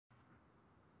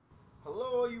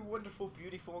Hello, you wonderful,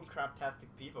 beautiful, and craptastic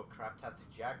people. Craptastic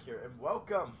Jack here, and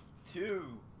welcome to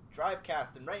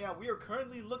Drivecast. And right now, we are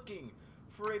currently looking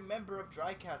for a member of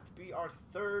Drivecast to be our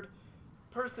third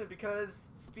person because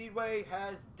Speedway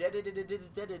has deaded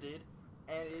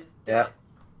and is dead.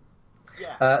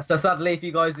 Yeah. So sadly, if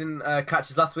you guys didn't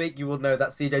catch us last week, you will know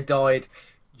that CJ died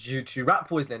due to rat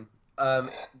poisoning.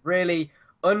 Really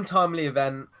untimely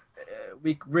event.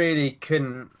 We really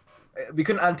couldn't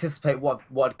anticipate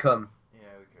what'd come. Yeah,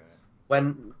 we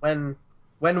couldn't.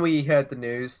 When we heard the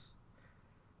news.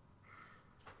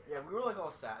 Yeah, we were like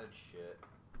all sad and shit.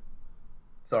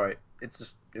 Sorry,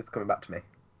 it's coming back to me.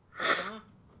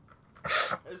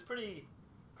 It was pretty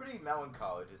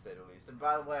melancholy to say the least. And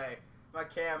by the way, my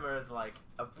camera is like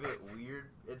a bit weird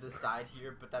in the side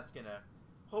here, but that's gonna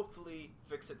hopefully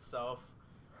fix itself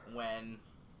when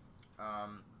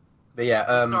But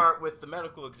yeah, we start with the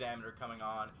medical examiner coming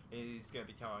on. He's gonna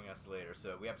be telling us later.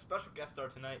 So we have a special guest star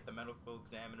tonight, the medical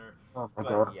examiner. Oh my but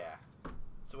god. yeah.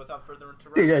 So without further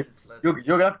interruptions, CJ, you're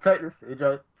gonna have to take this,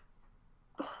 CJ.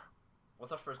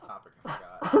 What's our first topic? I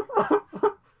forgot.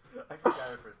 I forgot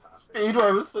our first topic.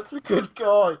 Speedway was such a good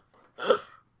guy.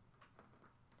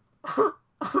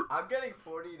 I'm getting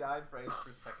 49 frames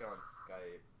per second on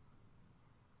Skype.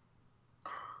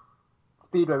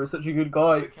 Speedway was such a good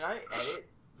guy. Wait, can I edit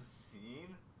the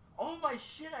scene? Oh my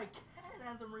shit, I can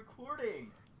as I'm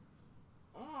recording.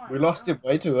 Oh my We lost God. him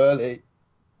way too early.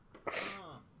 Uh,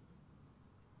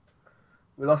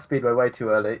 We lost Speedway way too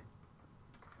early.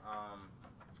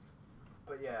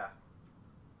 but yeah.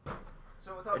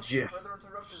 So without Yeah. further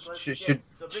interruptions, let's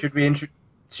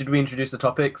Should we introduce the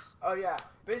topics? Oh yeah,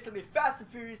 basically Fast and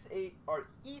Furious 8 are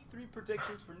E3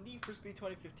 predictions for Need for Speed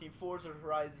 2015, Forza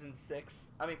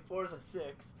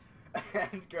 6,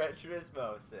 and Gran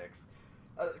Turismo 6.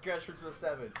 Gran Turismo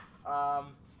 7.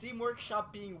 Steam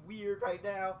Workshop being weird right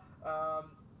now,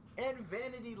 and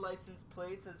vanity license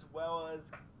plates as well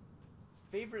as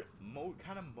favorite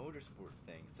kind of motorsport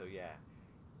thing. So yeah.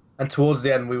 And towards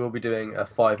the end, we will be doing a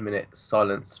 5-minute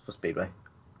silence for Speedway.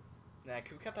 Nah,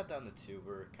 can we cut that down to 2?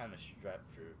 We're kind of strapped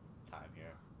for time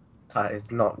here. That is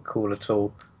not cool at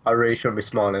all. I really shouldn't be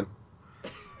smiling.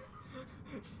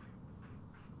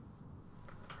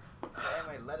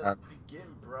 Anyway, let us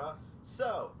begin, bruh.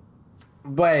 So.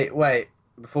 Wait.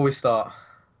 Before we start,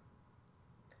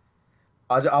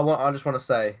 I just want to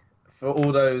say, for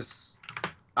all those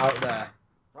out there,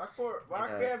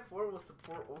 Rock Band 4 will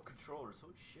support all controllers.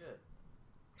 Holy shit.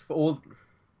 for all,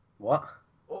 what?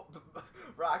 Oh,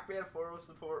 Rock Band 4 will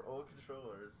support all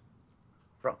controllers.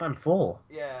 Rock Band 4?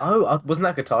 Yeah. Oh, wasn't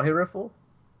that Guitar Hero 4?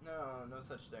 No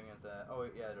such thing as that. Oh,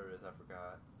 yeah, there is. I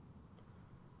forgot.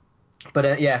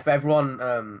 But yeah, for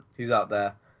everyone who's out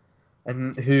there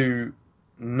and who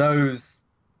knows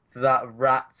that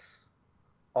rats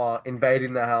are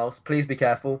invading their house, please be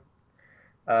careful.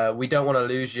 We don't want to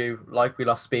lose you like we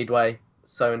lost Speedway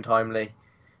so untimely.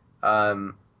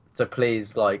 So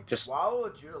please, like, just Wow,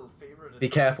 would your favorite be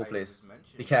careful, please.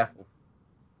 Be careful.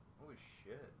 Holy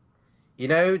shit. You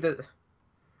know that.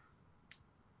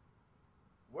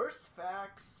 Worst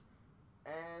facts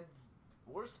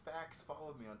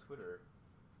follow me on Twitter.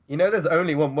 You know, there's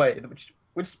only one way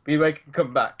which Speedway can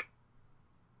come back.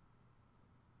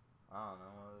 I don't know,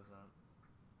 what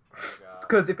is that? It's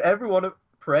because if everyone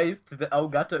prays to the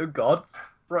Elgato gods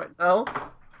right now,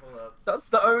 Hold up. that's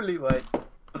the only way.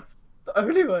 The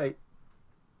only way.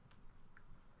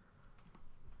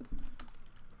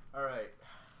 Alright.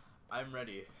 I'm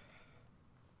ready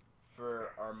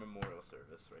for our memorial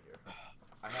service right here.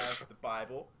 I have the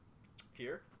Bible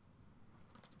here.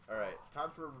 Alright,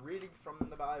 time for reading from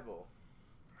the Bible.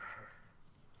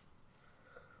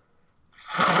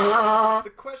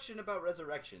 The question about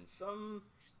resurrection. Some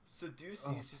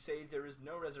Sadducees who say there is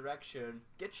no resurrection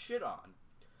get shit on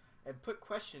and put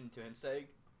question to him saying,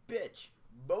 "Bitch,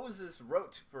 Moses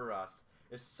wrote for us.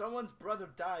 If someone's brother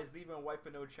dies leaving a wife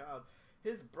and no child,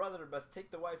 his brother must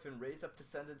take the wife and raise up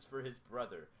descendants for his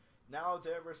brother. Now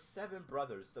there were 7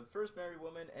 brothers. The first married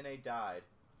woman and they died,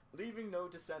 leaving no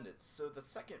descendants. So the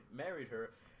second married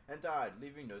her and died,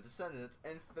 leaving no descendants.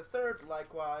 And the third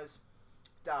likewise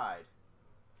died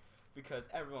because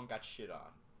everyone got shit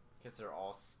on because they're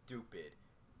all stupid.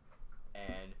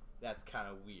 And that's kind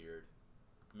of weird,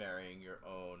 marrying your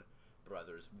own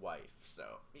brother's wife. So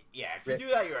yeah, if you do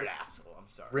that, you're an asshole. I'm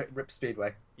sorry. Rip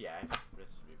Speedway. Yeah, Rip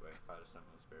Speedway. Father, Son,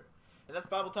 Holy Spirit. And that's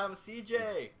Bible time with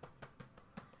CJ.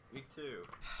 Week 2.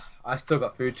 I still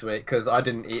got food to eat because I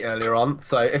didn't eat earlier on.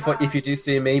 So if you do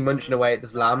see me munching away at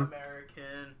this lamb,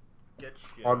 American, get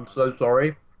shit I'm on. so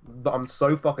sorry. But I'm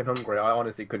so fucking hungry. I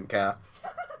honestly couldn't care.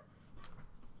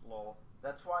 Lol.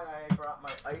 That's why I brought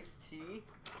my iced tea.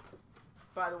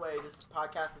 By the way, this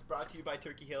podcast is brought to you by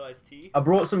Turkey Hill Iced Tea. I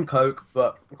brought some Coke,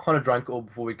 but I kind of drank it all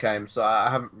before we came, so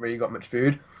I haven't really got much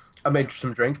food. I made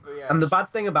some drink. But yeah, And the bad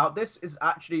thing about this is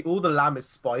actually all the lamb is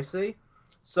spicy,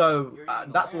 so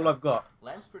that's all I've got.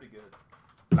 Lamb's pretty good.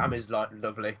 Lamb is like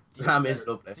lovely. Lamb is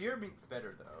lovely. Deer meat's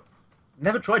better though.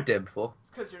 Never tried deer before. It's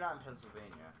because you're not in Pennsylvania.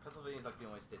 Pennsylvania's like the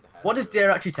only state that has. What does deer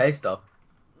actually taste of?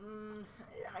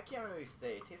 I can't really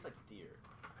say. It tastes like deer.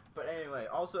 But anyway,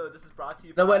 also this is brought to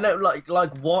you. No, by... wait, no,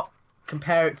 like what?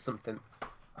 Compare it to something.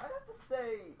 I'd have to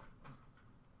say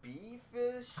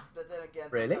beefish, but then again,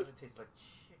 Really? sometimes it tastes like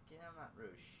chicken. I'm not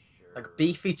really sure. Like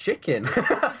beefy chicken. It's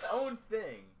its own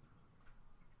thing.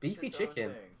 Beefy It's its own chicken.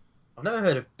 thing. I've never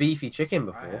heard of beefy chicken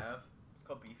before. I have. It's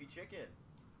called beefy chicken.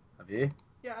 Have you?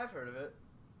 Yeah, I've heard of it.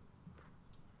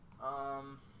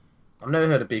 I've never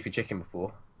heard of beefy chicken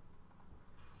before.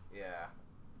 Yeah.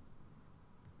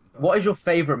 What is your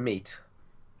favorite meat?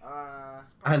 Probably...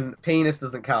 And penis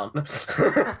doesn't count. What is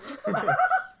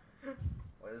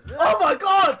this? Oh my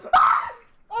god!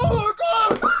 Oh my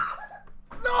god!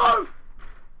 No!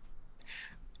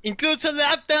 Includes a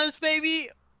lap dance, baby!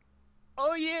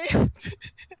 Oh yeah!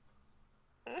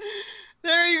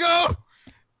 There you go!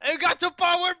 Elgato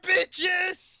power,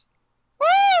 bitches! Woo!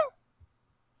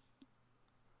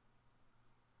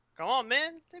 Come on,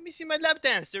 man. Let me see my lap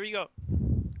dance. There you go.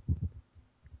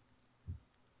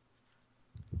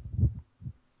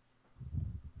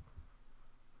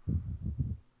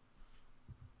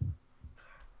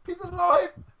 He's alive!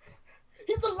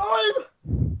 He's alive!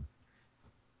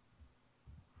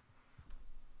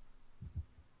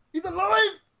 He's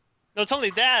alive! Not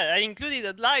only that, I included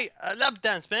a lap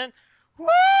dance, man. Woo!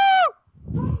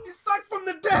 He's back from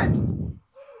the dead!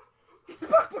 He's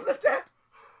back from the dead!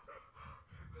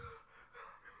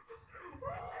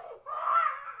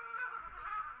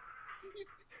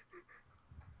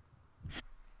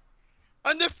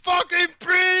 I'm the fucking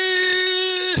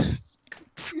priest!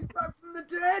 He's back from the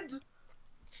dead!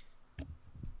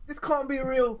 This can't be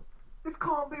real! This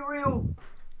can't be real!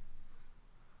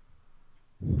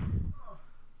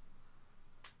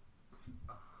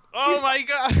 Oh my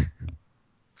god!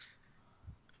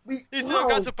 It's Wow.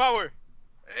 Elgato power!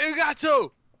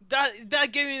 Elgato!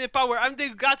 That gave me the power. I'm the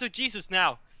Elgato Jesus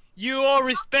now. You all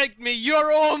respect me.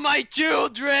 You're all my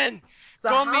children! So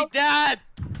Call how- me dad!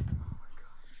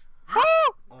 Woo!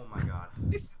 Oh my god.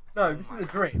 This is a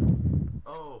dream.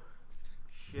 Oh.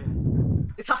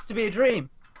 Shit. This has to be a dream.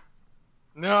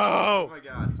 Oh No! my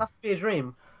god. This has to be a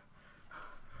dream.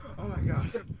 Oh my god.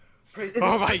 Praise,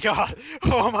 Oh my god!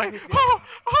 Oh my... Oh,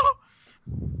 oh.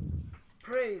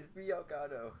 praise be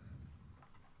Elgato.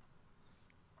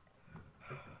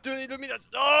 Dude, Illuminati!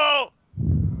 No!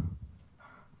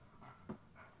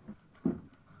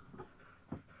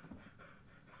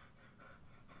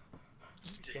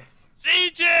 Yes.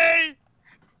 CJ!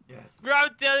 Yes.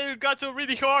 Grab the Elgato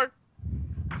really hard!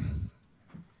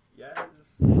 Yes.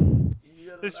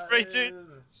 Let's spray to it.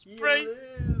 Spray.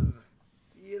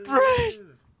 You Spray. live.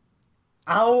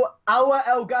 Our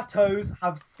Elgatos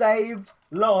have saved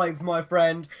lives, my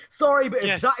friend. Sorry, but if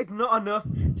Yes. that is not enough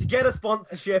to get a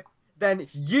sponsorship, then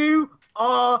you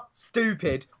are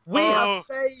stupid. We Oh. have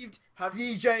saved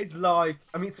CJ's life.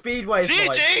 I mean, Speedway's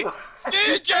CJ! life.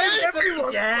 CJ!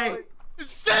 Everyone's CJ. life.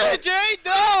 CJ!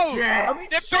 No! I mean,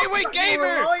 The shocked Speedway that you're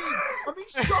Gamer! alive. I mean,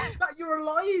 shocked that you're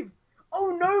alive.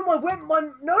 Oh no,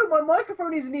 my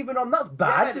microphone isn't even on. That's Yeah,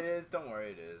 bad. it is. Don't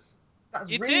worry, it is.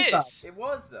 That's It really is. It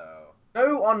was though. bad.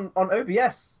 No, on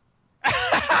OBS.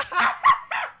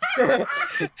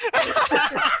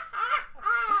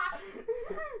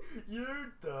 You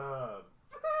dumb.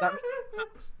 That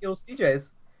steal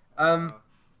CJ's.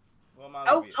 Well, mine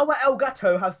would be- Our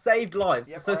Elgato have saved lives.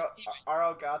 Yep, So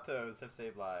our Elgatos have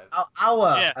saved lives.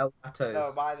 our Yeah. Elgatos.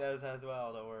 No, mine does as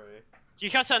well. Don't worry. He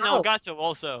has an Ow. Elgato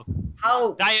also.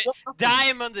 How? Di what happened?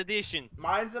 Diamond Edition.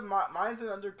 Mine's an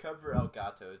undercover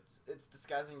Elgato. It's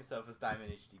disguising itself as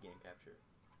Diamond HD Game Capture.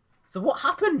 So what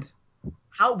happened?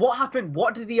 What happened?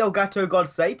 What did the Elgato god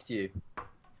say to you?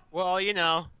 Well, you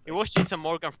know, it was just a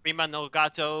Morgan Freeman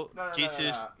Elgato. No,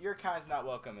 Jesus. no. Your kind's not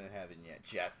welcome in heaven yet,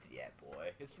 just yet,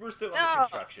 boy. We're still No. under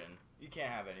construction. You can't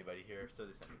have anybody here, so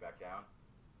they sent me back down.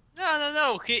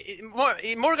 No.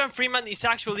 Morgan Freeman is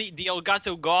actually the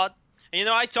Elgato god. And, you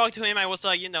know, I talked to him. I was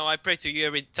like, you know, I pray to you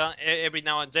every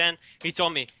now and then. He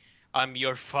told me, I'm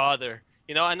your father.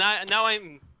 You know, and now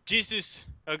I'm Jesus,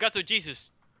 Elgato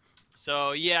Jesus.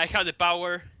 So, yeah, I have the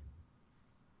power.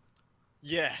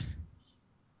 Yeah.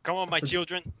 Come on, my So-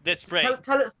 children. Let's pray.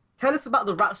 Tell us about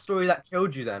the rat story that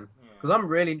killed you then, Yeah. because I'm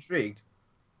really intrigued.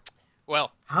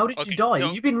 Well, How did Okay, you die?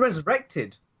 so- You've been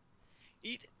resurrected.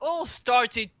 It all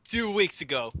started 2 weeks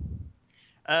ago.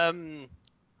 I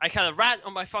had a rat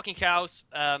on my fucking house.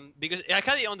 Because I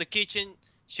had it on the kitchen.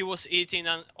 She was eating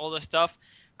and all that stuff,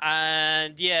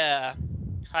 and yeah,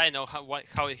 I don't know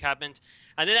how it happened.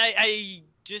 And then I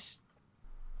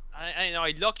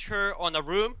locked her on a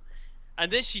room,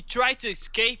 and then she tried to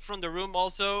escape from the room.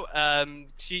 Also,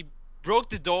 she broke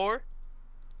the door.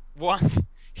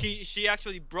 She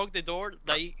actually broke the door.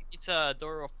 Like it's a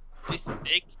door of this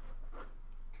big.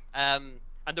 And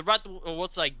the rat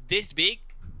was like this big,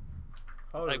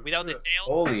 like without the tail.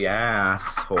 Holy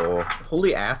asshole.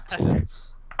 Holy ass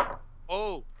tits.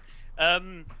 Oh,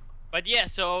 but yeah,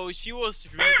 so she was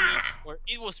really, or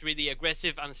it was really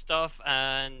aggressive and stuff,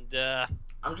 and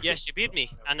yeah, she bit me,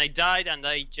 and I died, and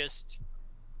I just,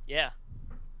 yeah.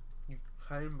 You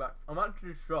came back. I'm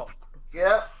actually shocked.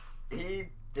 Yep, he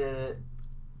did it.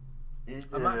 He did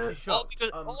I'm actually it.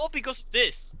 shocked. All because of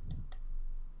this.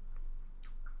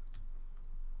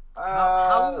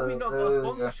 How have we not got a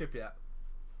sponsorship yet?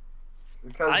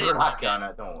 Because we're not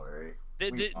gonna, don't worry. The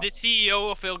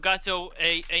CEO of Elgato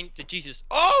ain't the Jesus.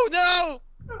 Oh no!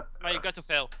 My Elgato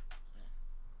fell.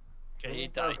 Okay,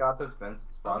 it died. Elgato I'm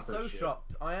sponsorship. so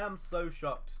shocked. I am so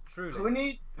shocked.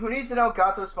 Truly. Who needs an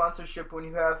Elgato sponsorship when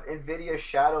you have NVIDIA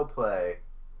Shadow Play?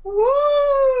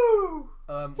 Woo!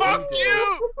 Fuck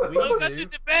you! We do. Elgato's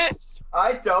the best!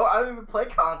 I don't even play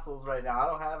consoles right now. I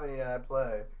don't have any that I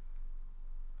play.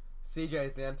 CJ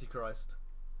is the Antichrist.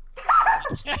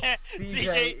 CJ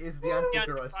CJ is the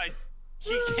Antichrist.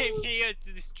 He came here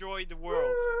to destroy the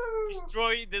world.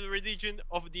 Destroy the religion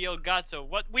of the Elgato.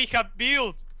 What we have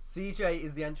built! CJ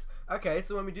is the Antichrist. Okay,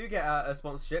 so when we do get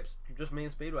sponsorships, just me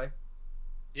and Speedway.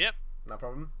 Yep. No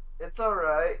problem. It's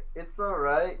alright. It's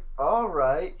alright.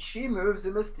 Alright. She moves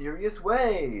in mysterious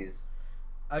ways.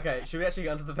 Okay, should we actually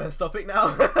get onto the first topic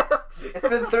now? It's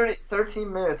been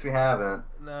 13 minutes we haven't.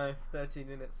 No, 13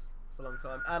 minutes. It's a long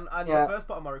time. And Yeah. the first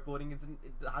part of my recording hasn't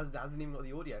even got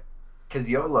the audio. Cause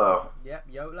YOLO. Yep,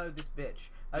 YOLO this bitch.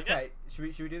 Okay, should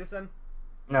we do this then?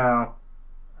 No.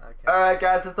 Okay. Alright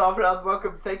guys, that's all for now.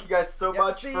 Welcome. Thank you guys so Yep,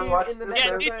 much see for you watching in the this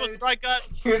next Yeah, episode. this was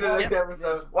Drivecast. See you in the next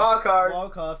episode. Wild card.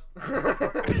 Wild card.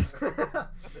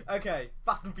 Okay,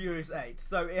 Fast and Furious 8.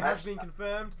 So it has been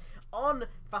confirmed on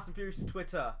Fast and Furious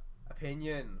Twitter.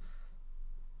 Opinions.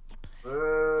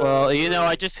 Well, you know,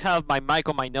 I just have my mic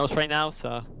on my nose right now,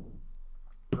 so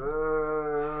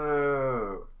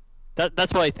Boo.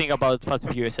 that's what I think about Fast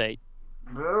and Furious 8.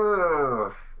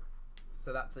 Boo.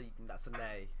 So that's a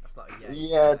nay. That's not a yay.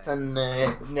 Yeah, it's a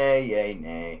nay. Nay, yay,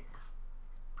 nay.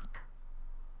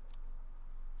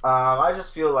 I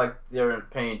just feel like they're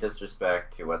paying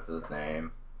disrespect to what's his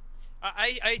name.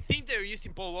 I think they're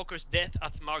using Paul Walker's death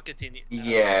as marketing.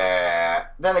 Yeah.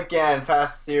 Then again,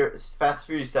 Fast and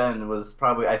Furious 7 was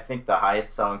probably, I think, the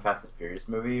highest selling Fast and Furious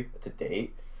movie to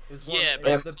date. It was, Yeah, it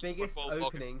but was the biggest Paul Walker.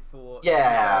 opening for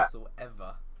Yeah. Universal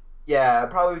ever. Yeah,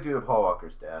 probably due to Paul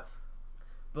Walker's death.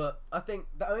 But I think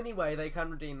the only way they can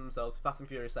redeem themselves, Fast and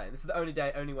Furious 8, this is the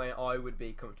only way I would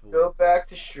be comfortable Go with, back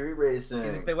to street is racing.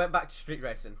 if they went back to street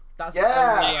racing. That's Yeah.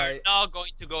 the only They're way. not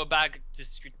going to go back to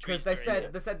street Because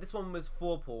racing. they said this one was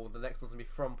for Paul, the next one's gonna be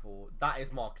from Paul. That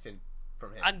is marketing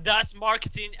from him. And that's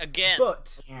marketing again.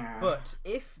 Yeah. But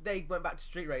if they went back to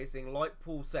street racing, like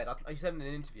Paul said, he said in an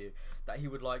interview that he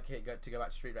would like it to go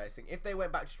back to street racing. If they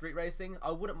went back to street racing,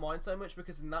 I wouldn't mind so much,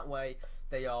 because in that way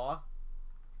they are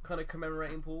kind of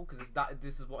commemorating Paul, because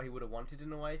this is what he would have wanted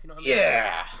in a way, if you know what I mean.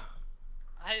 Yeah.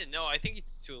 I don't know. I think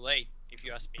it's too late, if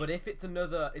you ask me. But if it's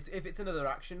another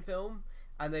action film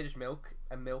and they just milk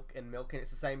and it's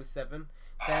the same as 7,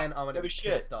 then I'm gonna That'd be be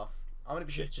shit. pissed off. I'm gonna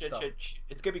be pissed off.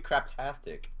 It's gonna be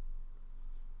craptastic.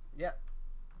 Yeah,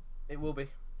 it will be.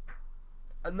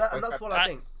 And that's what I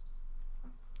think.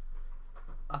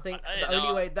 I think I the don't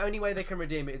know. only way they can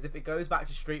redeem it is if it goes back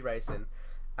to street racing,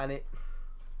 and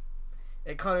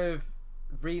it kind of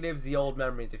relives the old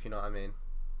memories, if you know what I mean.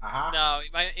 No,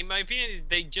 in my opinion,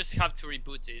 they just have to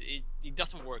reboot it. It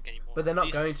doesn't work anymore. But they're not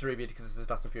This- going to reboot it because this is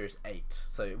Fast and Furious 8,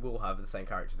 so it will have the same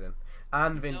characters in.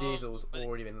 And Vin No, Diesel's but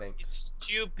already been linked. It's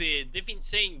stupid. They've been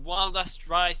saying one last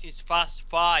try since Fast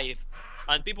 5,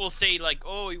 and people say like,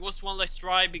 "Oh, it was one last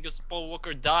try because Paul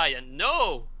Walker died." And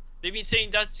no, they've been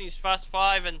saying that since Fast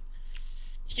 5, and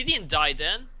he didn't die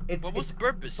then. What was the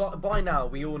purpose? By now,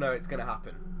 we all know it's going to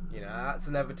happen. You know, that's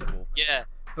inevitable. Yeah,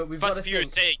 But we've Fast got and to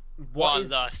Furious think, 8, what one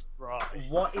is- last try.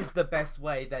 what is the best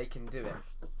way they can do it?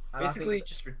 And I think Basically,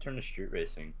 just return to street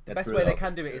racing. the That's best really way they all.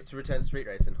 can do it is to return to street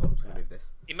racing. Hold on, I'm just going to move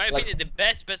this. In my Like- opinion, the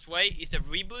best way is a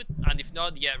reboot, and if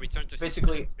not, yeah, return to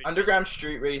Basically, street underground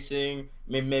street racing,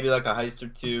 maybe like a heist or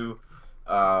two,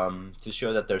 to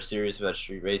show that they're serious about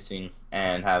street racing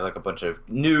and have like a bunch of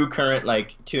new current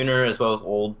like tuner as well as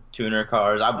old tuner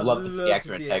cars. I'd love to see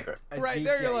Acura Integra. Right,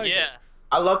 there you're like- Yeah.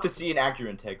 I'd love to see an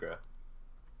Acura Integra.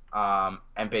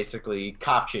 And basically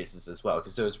cop chases as well,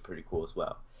 because those are pretty cool as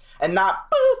well. And not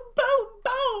boom, boom,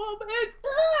 boom, and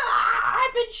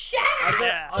I've been shot.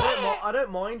 I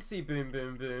don't mind see boom,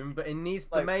 boom, boom, but it needs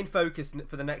the Like- main focus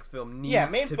for the next film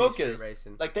needs Main to focus. be street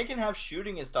racing. Like they can have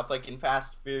shooting and stuff. Like in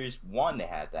Fast and Furious 1, they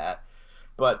had that.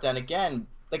 But then again,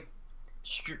 like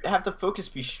have the focus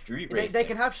be street racing. They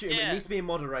can have shooting, but Yeah. it needs to be in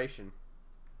moderation.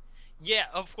 Yeah,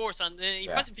 of course. And in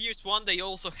Fast and Furious 1, they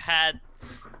also had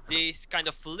these kind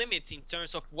of limits in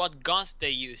terms of what guns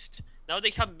they used. Now they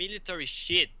have military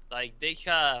shit. Like they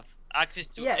have access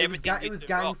to everything. It was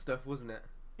gang stuff, wasn't it?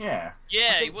 Yeah.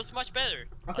 Yeah, think- it was much better.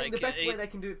 I think Like, the best way they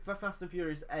can do it for Fast and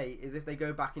Furious 8 is if they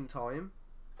go back in time.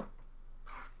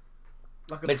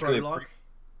 Like a Basically a prologue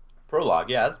Prologue,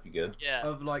 yeah, that'd be good. Yeah.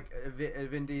 of like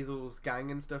Vin Diesel's gang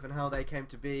and stuff and how they came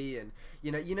to be, and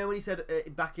you know when he said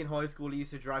back in high school he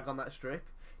used to drag on that strip.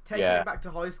 Taking Yeah. it back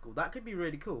to high school, that could be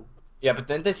really cool. Yeah, but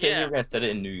then they said they Yeah. were gonna set it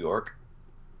in New York.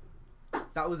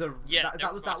 That was Yeah,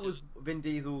 that was Vin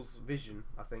Diesel's vision.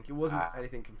 I think it wasn't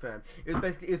anything confirmed. It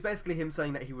was basically him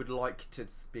saying that he would like to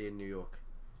be in New York.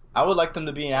 I would like them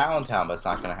to be in Allentown, but it's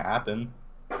not gonna happen.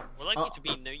 We'd like it to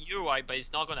be in New York, but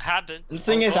it's not gonna happen. And the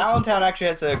thing is, Allentown actually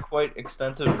has a quite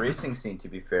extensive racing scene, to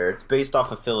be fair. It's based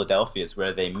off of Philadelphia. It's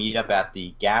where they meet up at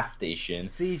the gas station.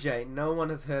 CJ, no one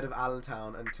has heard of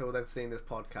Allentown until they've seen this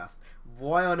podcast.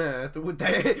 Why on earth would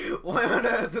they? Why on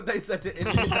earth would they set it in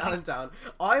Allentown?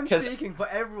 I'm 'Cause speaking for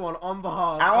everyone on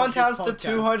behalf. Allentown's of the this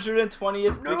podcast.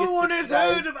 220th No biggest one city has in the heard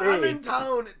United of States.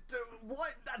 Allentown. What?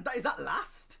 Is that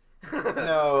last?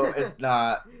 No, it's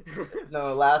not.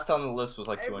 No, last on the list was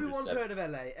like Everyone's 207. heard of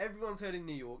LA. Everyone's heard of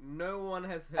New York. No one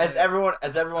has heard. Has everyone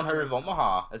heard of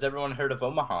Omaha? Has everyone heard of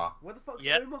Omaha? What the fuck's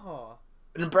Yep. Omaha?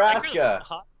 Nebraska.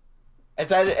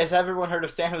 Has everyone heard of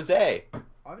San Jose?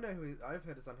 I've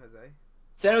heard of San Jose.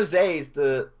 San Jose is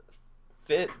the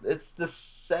fifth. It's the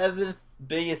 7th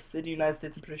biggest city in the United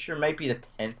States. I'm pretty sure. It might be the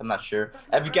 10th. I'm not sure.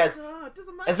 Have you guys? It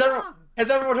doesn't Has matter. Has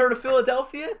everyone heard of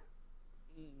Philadelphia?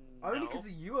 Only because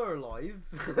you are alive.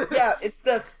 Yeah, it's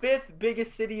the 5th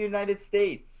biggest city in the United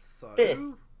States. So.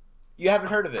 5th. You haven't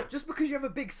heard of it? Just because you have a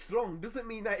big slong doesn't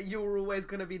mean that you're always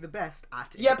going to be the best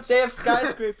at it. Yeah, but they have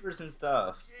skyscrapers and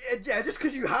stuff. Yeah, just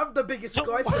because you have the biggest So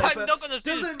what? skyscraper I'm not gonna see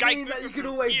the doesn't mean that skyscraper you can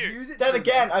from always here. use it. Then to the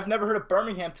again, best. I've never heard of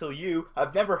Birmingham till you.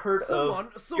 I've never heard someone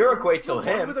of Uruguay till someone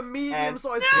him. with a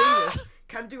medium-sized and- penis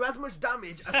can do as much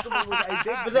damage as someone with a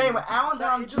big But anyway, penis.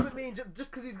 Allentown It doesn't mean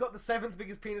just because he's got the 7th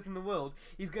biggest penis in the world,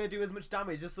 he's going to do as much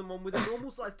damage as someone with a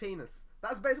normal-sized penis.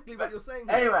 That's basically what you're saying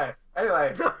here. Anyway.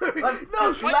 No, Let-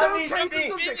 no, just let me don't change the speak.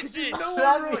 subject because you know Let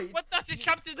I'm me- right. What does this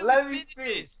have to do Let with me speak.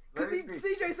 businesses? Because Let me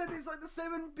speak. CJ said it's like the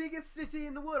 7th biggest city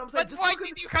in the world. I'm saying But just why because,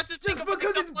 did you have to think just of an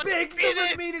because example it's as big penis?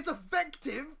 doesn't mean it's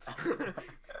effective.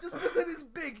 Just because it's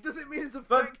big doesn't mean it's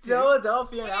But effective.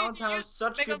 Philadelphia and Why did you Allentown have use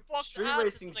such Megan good Fox street ass as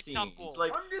racing an scenes. example?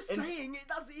 Like I'm just saying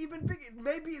that's even big.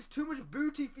 Maybe it's too much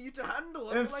booty for you to handle.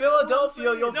 in That's like all I'm Philadelphia,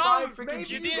 saying. you'll No, find freaking maybe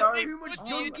you there's didn't say too much pussy,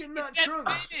 junk you in that said trunk.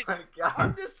 penis. Oh my god.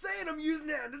 I'm just saying I'm using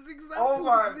it as an example Oh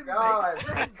my because it god. makes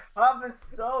sense. Hub is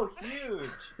so huge.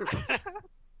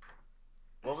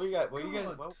 What we got? What you guys?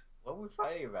 God. What were we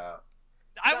fighting about?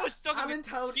 I was talking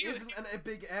Allentown with you. isn't a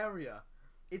big area.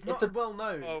 It's It's not a- well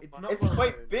known. Oh It's my- not It's well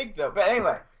quite known. big though. But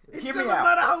anyway, It hear me doesn't out.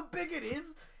 matter how big it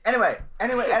is. Anyway.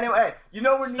 You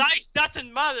know when Size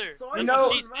doesn't matter. Size You That's know,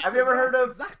 what she doesn't said. matter. have you ever heard Yes, of?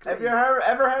 Exactly. Have you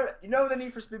ever heard? You know the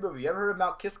Need for Speed movie? You ever heard of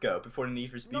Mount Kisco before the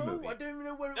Need for Speed No, movie? I don't even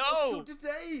know where it No. was till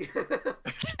today.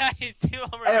 He's still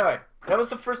on Anyway, that was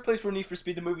the first place where Need for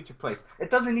Speed the movie took place. It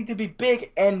doesn't need to be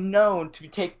big and known to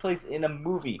take place in a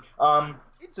movie.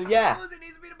 So yeah. It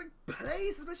needs to be in a big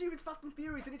place, especially if it's Fast and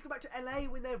Furious. They need to go back to LA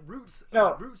when their roots.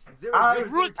 No. Roots. Zero. I'm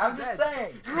Roots. just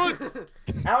saying. Roots.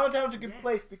 Allentown's a good Yes.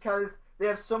 place because they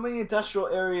have so many industrial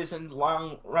areas and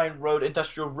long line road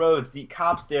industrial roads. The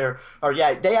cops there are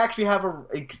they actually have a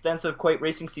extensive quite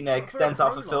racing scene that extends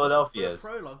off of Philadelphia's. For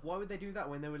a prologue, why would they do that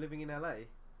when they were living in LA?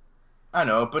 I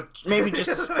know, but maybe just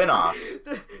a spin-off.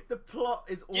 The plot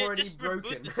is Yeah, already just broken.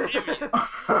 reboot the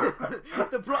series.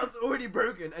 The plot's already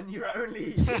broken, and you're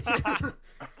only.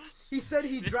 He said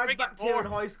he Just dragged make it back here in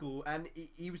more. high school, and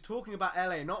he was talking about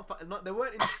LA, not they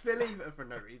weren't in Philly for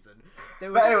no reason. They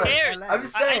were But in anyway, Who cares? LA. I'm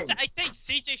just I saying. say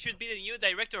CJ should be the new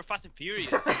director of Fast and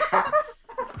Furious.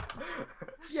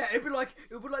 Yeah, it'd be like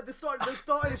they're starting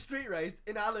a street race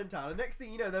in Allentown, and next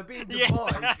thing you know, they'll be in Dubai.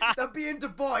 Yes. They'll be in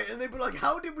Dubai, and they'd be like,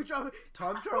 "How did we travel?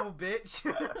 Time travel, bitch."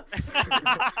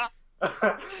 And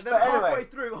then But anyway,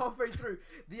 halfway through,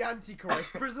 the Antichrist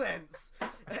presents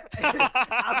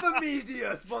Abba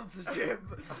Media sponsorship.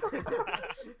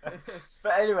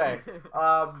 but anyway,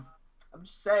 I'm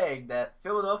just saying that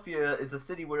Philadelphia is a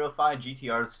city where you'll find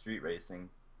GTR street racing,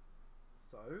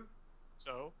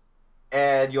 So?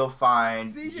 and you'll find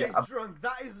CJ's drunk.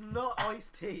 That is not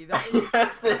iced tea. That is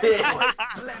yes, it is.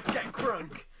 Let's get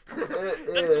crunk. It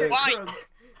Let's is. get Why? Crunk.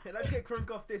 Let's get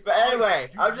crunk off this. But anyway,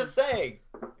 iced I'm juice. just saying,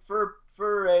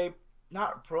 for a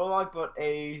not prologue, but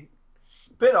a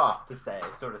spin-off to say,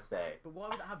 sort of say, But why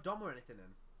would it have Dom or anything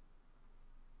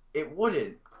in? it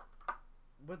wouldn't,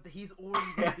 But he's already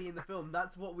going to be in the film.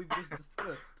 That's what we've just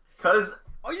discussed. cause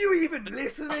Are you even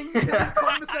listening to this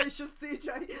conversation,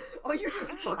 CJ? Are you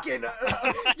just fucking...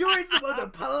 you're in some other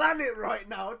planet right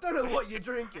now. I don't know what you're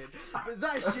drinking, but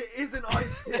that shit isn't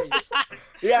iced tea.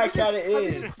 yeah, You it kind of Have you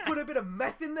is. just put a bit of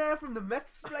meth in there from the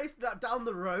meth place down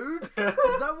the road? Is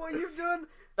that what you've done?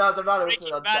 No, they're not open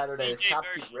Breaking on Bad Saturdays. CJ Cops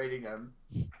keep version. raiding them.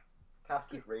 Cops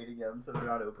keep raiding them, so they're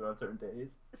not open on certain days.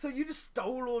 So you just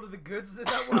stole all of the goods? Is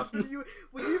that what happened?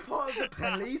 Were you part of the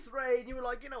police raid? You were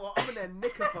like, you know what? I'm gonna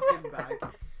nick a fucking bag.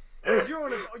 'Cause you're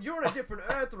on a different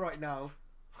earth right now.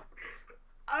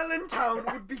 Allentown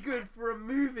would be good for a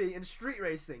movie and street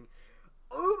racing.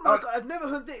 Oh my god! I've never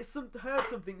heard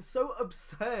something so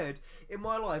absurd in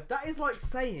my life. That is like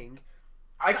saying.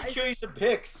 I That can is- show you some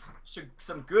pics,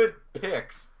 some good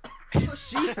pics. That's what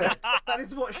she said. That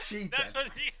is what she said. That's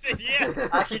what she said, yeah.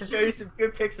 I can show you some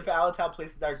good pics of Allentown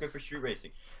places that are good for street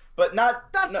racing, but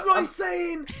not. That's no, like I'm-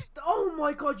 saying, oh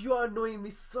my god, you are annoying me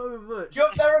so much.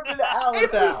 You've never been to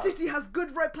Every Allentown. city has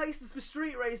good places for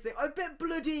street racing. I bet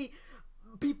bloody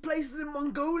places in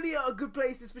Mongolia are good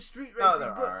places for street racing. No,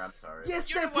 there but are. I'm sorry. yes,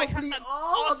 You there know what? probably Has an are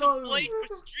awesome though. place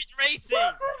for street racing.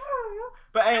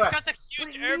 But anyway, It has a But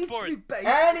huge it needs airport. to be based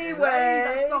Anyway.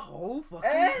 that's the whole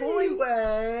fucking point.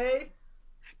 anyway,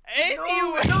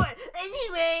 Anyway. No,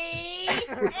 anyway.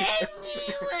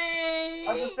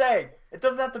 I'm just saying, it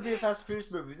doesn't have to be a Fast and Furious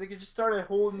movie. They could just start a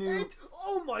whole new.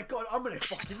 Oh my god, I'm gonna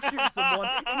fucking shoot someone.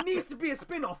 It needs to be a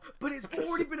spin-off, but it's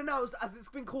already been announced as it's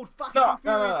been called Fast No, and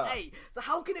Furious no. 8. So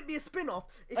how can it be a spin-off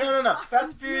if No. it's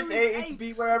Fast and Furious 8, it could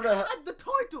be wherever the hell. Add the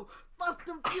title, Fast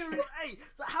and Furious 8.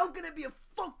 So how can it be a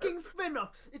fucking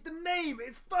spin-off if the name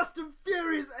is Fast and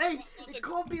Furious 8? It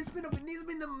can't be a spin-off, it needs to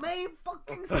be in the main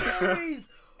fucking series.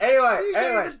 Anyway,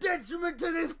 CJ, the detriment to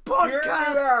this hear me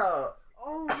podcast. out.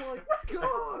 Oh my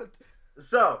god.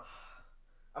 So,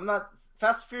 I'm not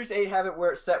Fast and Furious 8 have it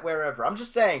where it's set wherever. I'm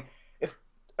just saying, if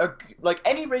like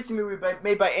any racing movie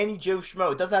made by any Joe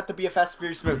Schmo, it doesn't have to be a Fast and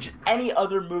Furious movie. Just any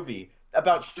other movie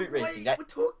about street racing. Wait, we're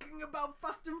talking about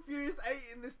Fast and Furious 8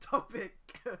 in this topic.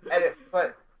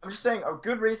 But I'm just saying, a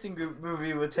good racing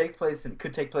movie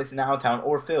could take place in Allentown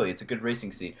or Philly. It's a good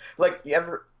racing scene. Like you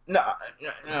ever no,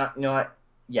 you know what?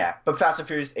 Yeah, but Fast and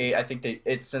Furious 8, I think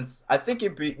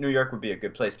New York would be a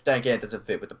good place, but then again, it doesn't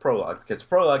fit with the prologue, because the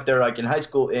prologue, they're like in high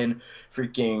school in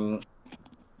freaking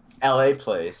LA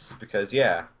place, because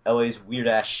yeah, LA's weird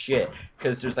ass shit,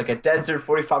 because there's like a desert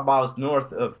 45 miles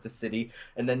north of the city,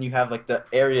 and then you have like the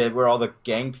area where all the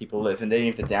gang people live, and then you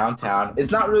have the downtown.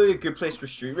 It's not really a good place for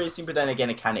street racing, but then again,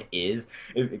 it kind of is,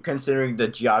 considering the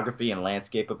geography and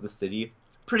landscape of the city.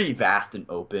 Pretty vast and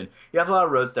open. You have a lot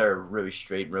of roads that are really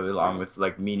straight, really long, with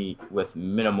like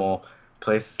minimal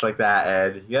places like that,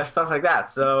 and you have stuff like that.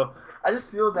 So I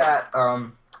just feel that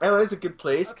LA is a good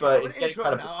place, Okay, but I'm it's gonna getting intro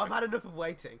kind now. of. I've had enough of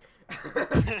waiting.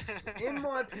 In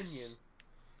my opinion,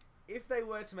 if they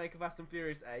were to make a Fast and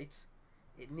Furious 8,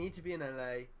 it need to be in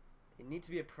LA, it need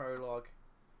to be a prologue,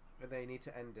 and they need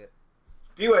to end it.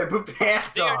 Speedway, put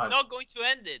pants They are on. not going to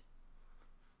end it.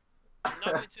 They're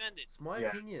not going to end it. It's my Yeah.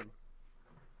 opinion.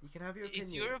 You can have your opinion.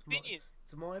 It's your opinion.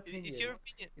 It's my opinion. It's your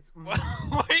opinion. It's What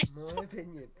are you my so-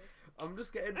 opinion. I'm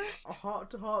just getting a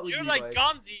heart to heart with You're you like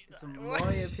guys. Gandhi. It's What?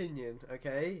 my opinion,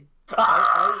 okay?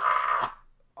 Ah!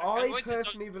 I going to talk-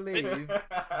 personally believe.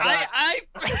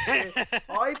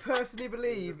 I personally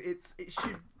believe it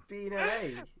should be in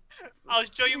LA. I'll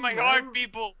show you my Man, heart,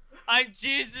 people. I'm You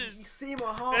Jesus. see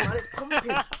my heart, man. It's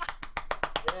pumping.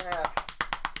 Yeah.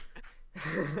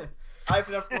 I have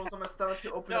enough rolls on my stomach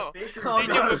to open No. a bakery. Oh,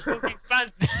 CJ no. was cooking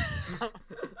spans.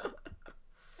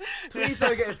 Please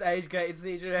don't get us age gated,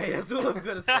 CJ. That's all I'm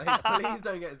gonna say. Please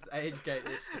don't get us age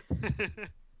gated.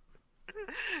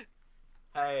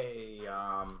 Hey,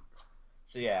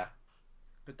 so yeah.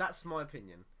 But that's my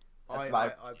opinion. That's I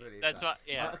believe That's that. what.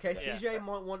 Yeah. Okay, yeah. CJ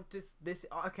might want this.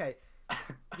 Okay,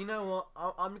 you know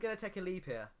what? I'm gonna take a leap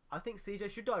here. I think CJ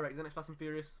should direct the next Fast and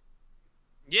Furious.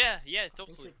 Yeah. Yeah.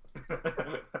 Totally.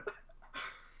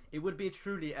 It would be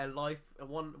truly a one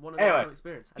of a Anyway, lifetime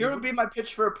experience. And Here it would be my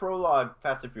pitch for a prologue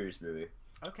Fast and Furious movie.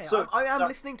 Okay, So, I am Dom-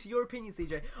 listening to your opinion,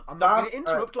 CJ. I'm not Dom- going to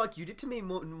interrupt like you did to me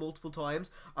multiple times.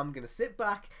 I'm going to sit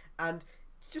back and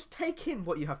just take in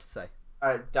what you have to say.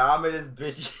 Alright, Dom and his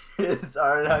bitches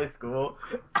are in high school,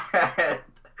 and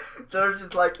they're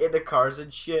just like in the cars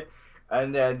and shit,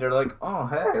 and then they're like, oh,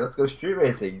 hey, let's go street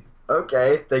racing.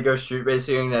 Okay, they go street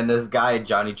racing, and this guy,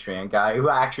 Johnny Tran guy, who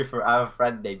actually, I have a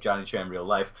friend named Johnny Tran in real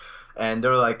life, and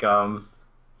they're like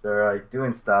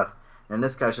doing stuff, and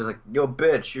this guy's just like, yo,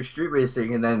 bitch, you're street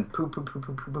racing, and then poo, poo, poo,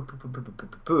 poo, poo, poo, poo, poo, poo, poo,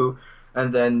 poo, poo,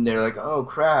 and then they're like, oh,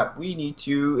 crap, we need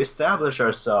to establish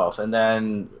ourselves, and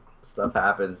then stuff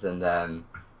happens, and then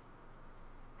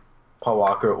Paul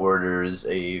Walker orders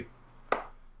a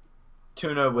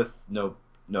tuna with no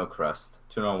crust,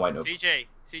 tuna on white no. CJ,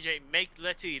 make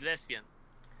Letty lesbian.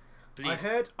 Please.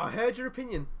 I heard your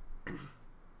opinion.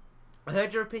 I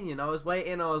heard your opinion. I was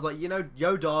waiting. I was like,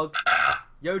 yo, dog,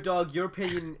 your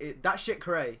opinion. That shit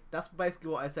cray. That's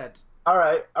basically what I said. All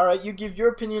right. You give your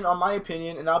opinion on my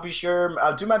opinion, and I'll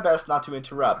do my best not to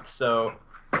interrupt. So,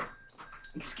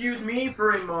 excuse me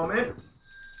for a moment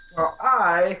while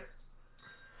I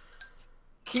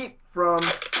keep from.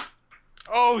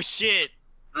 Oh shit.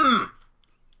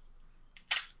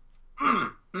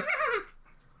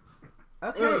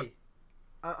 Okay.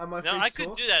 Am I free No, to I could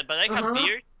talk? do that, but I have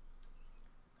beard.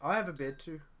 I have a beard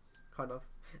too, kind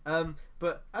of.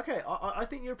 But okay, I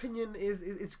think your opinion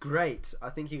is great. I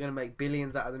think you're going to make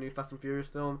billions out of the new Fast and Furious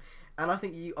film, and I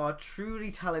think you are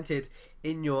truly talented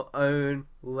in your own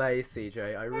way,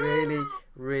 CJ. I really,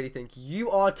 really think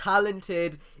you are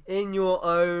talented in your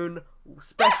own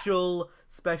special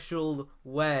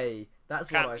way.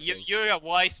 That's what I think. You're a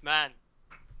wise man.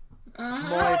 It's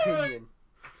my opinion.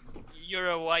 You're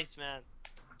a wise man.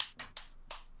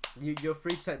 You're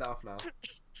free to take that off now.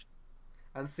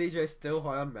 And CJ's still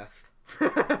high on meth.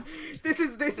 This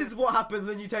is what happens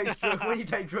when you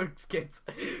take drugs, kids.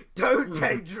 Don't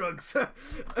take drugs,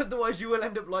 otherwise you will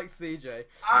end up like CJ.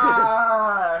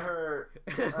 Ah, it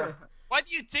hurt. Why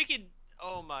do you take it?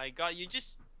 Oh my god, you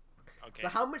just. Okay. So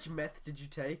how much meth did you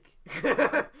take?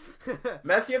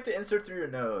 Meth you have to insert through your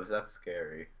nose. That's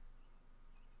scary.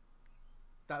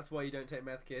 That's why you don't take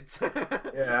meth, kids.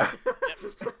 Yeah.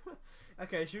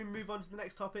 Okay, should we move on to the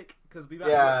next topic? Because we're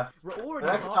already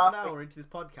Next half an topic. hour into this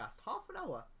podcast. Half an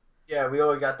hour. Yeah, we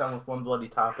already got done with one bloody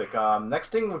topic. Next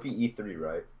thing would be E3,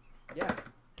 right? Yeah.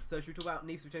 So should we talk about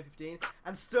Need for Speed 2015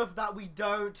 and stuff that we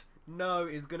don't know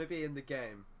is going to be in the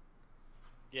game?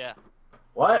 Yeah.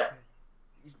 What?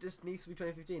 Just Need for Speed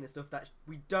 2015 and stuff that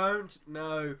we don't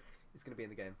know is going to be in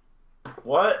the game.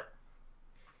 What?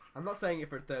 I'm not saying it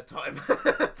for a third time.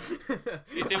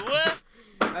 You said what?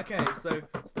 Okay, so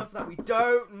stuff that we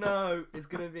don't know is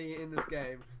going to be in this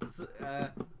game. So,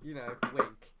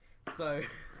 wink. So,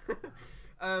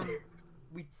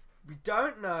 we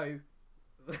don't know.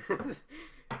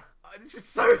 This is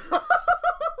so.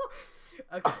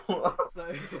 Okay, so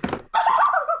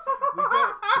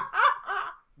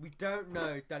we don't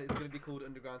know that it's going to be called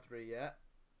Underground 3 yet.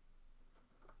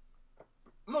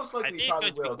 Most I likely think it's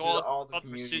probably going to be will due called to all the Hot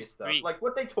community Pursuit stuff. 3. Like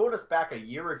what they told us back a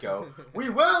year ago. We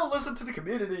will listen to the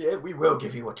community and we will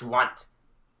give you what you want.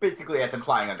 Basically, that's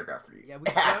implying Underground 3. Yeah, it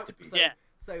has to be. So, Yeah.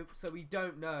 So we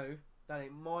don't know that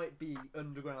it might be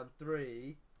Underground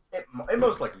 3. It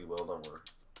most likely will, don't worry.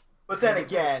 But then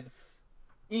again,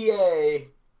 EA...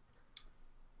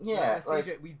 Yeah,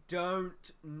 CJ, we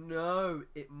don't know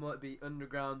it might be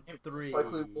Underground 3. most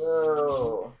likely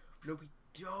will. No, we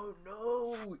don't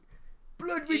know.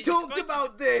 Blood, we It's talked going to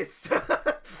about this.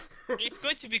 It's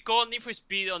going to be called Need for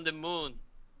Speed on the Moon.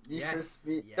 Need for Yes,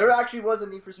 Speed. yes. There actually was a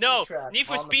Need for Speed No, track Need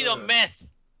for on the Speed on moon. meth.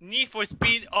 Need for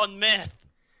Speed on meth.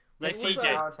 Like also- CJ.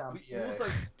 Downtown We PA. also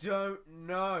don't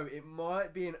know. It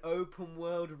might be an open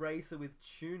world racer with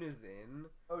tuners in.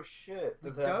 Oh shit! We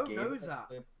Does it have don't know gameplay that.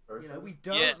 in person? We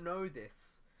don't Yeah. know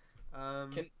this.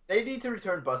 They need to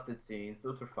return busted scenes.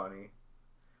 Those were funny.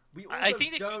 We also I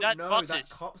think they should don't add know buses. that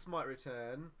cops might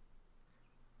return.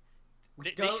 We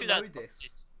They don't should know add this.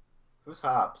 buses Who's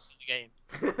Hops? in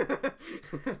the game.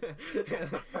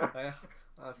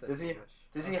 I've said Does too he- much.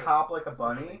 Does I've he said- hop like a I've said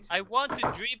bunny? way too I much. want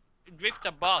to drift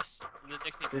a bus in the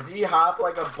next Does he hop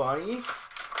like a bunny?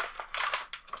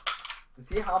 Does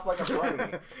he hop like a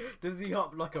bunny? Does he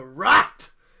hop like a rat?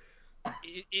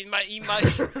 in my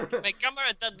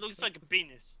camera that looks like a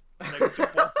penis. Like two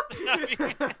balls.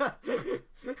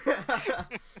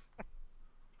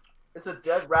 It's a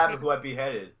dead rabbit who I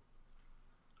beheaded.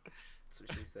 That's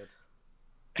what she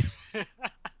said.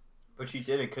 But she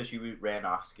didn't because she ran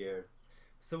off scared.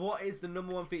 So what is the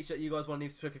number one feature that you guys want in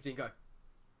Need for Speed 15? Go.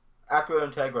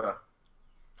 Acura Integra.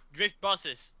 Drift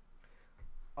buses.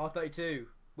 R32,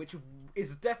 which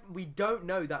is definitely, we don't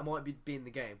know that might be in the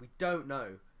game. We don't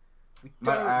know. We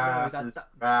My don't know ass that, is that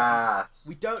fast.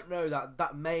 we don't know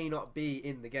that may not be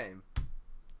in the game.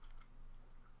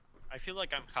 I feel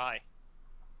like I'm high.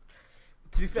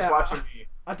 To be Just fair, watching me.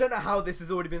 I don't know how this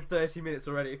has already been 30 minutes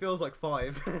already. It feels like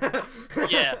 5.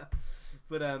 Yeah.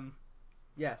 But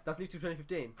yeah, that's new to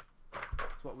 2015.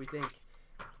 That's what we think.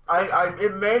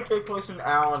 It may take place in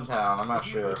Allentown. I'm not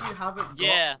sure. If you haven't got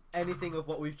Yeah. anything of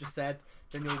what we've just said,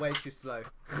 then you're way too slow.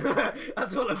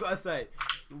 That's all I've got to say.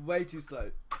 Way too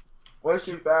slow. Way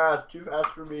too fast. Too fast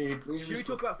for me. Please. Should we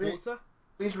talk about Forza?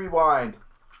 Please rewind.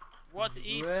 What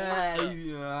is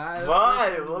Forza?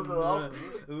 Why? What's up?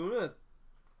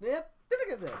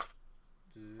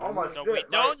 Oh my So god. we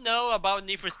don't know about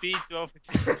Need for Speed 12.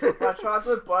 My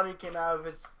chocolate bunny came out of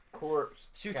its corpse.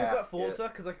 Should we talk about casket. Forza?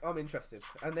 Because I'm interested.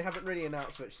 And they haven't really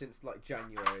announced much since like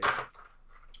January.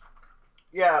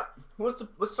 Yeah. Let's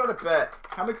start a bet.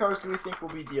 How many cars do we think will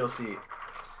be DLC?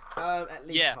 At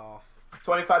least Yeah. half.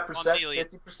 25%, 1 million.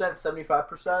 50%,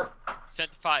 75%.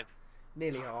 75.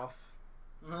 Nearly half.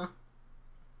 Mm-hmm.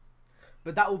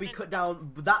 But that will be cut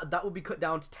down. That will be cut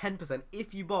down to 10%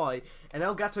 if you buy an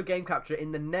Elgato Game Capture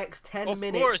in the next 10 Of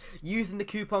minutes course. using the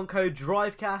coupon code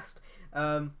Drivecast,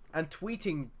 and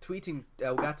tweeting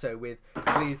Elgato with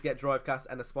 "Please get Drivecast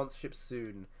and a sponsorship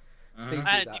soon." Please do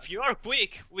And that. if you are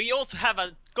quick, we also have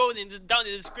a code down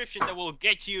in the description that will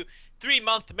get you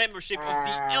 3-month membership of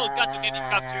the Elgato Game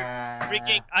Capture.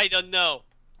 Freaking, I don't know.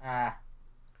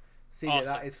 CJ, Awesome.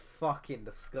 that is fucking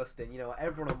disgusting. You know,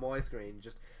 everyone on my screen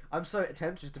just. I'm so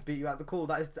tempted to beat you out the call.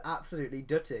 That is absolutely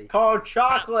dirty. Called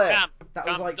chocolate. Cam, That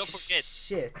Cam, was like don't forget,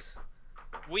 shit.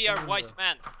 we are wise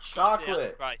man. He's the Chocolate.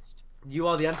 Antichrist. You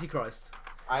are the Antichrist.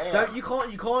 I am. Don't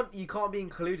you can't be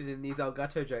included in these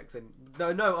Elgato jokes and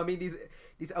no I mean these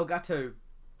Elgato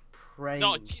praying.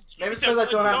 No, Maybe these it's are because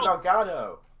I don't have jokes.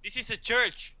 Elgato. This is a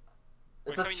church.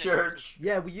 It's We're a coming in. church.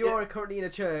 Yeah, well you are currently in a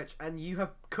church and you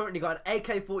have currently got an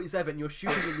AK-47. You're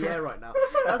shooting in the air right now.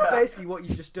 That's basically what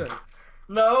you've just done.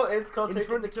 No, it's called In taking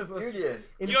front the of us. communion.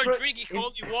 You're drinking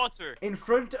holy water. In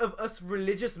front of us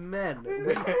religious men.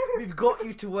 We've got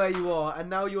you to where you are and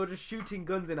now you're just shooting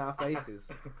guns in our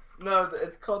faces. No,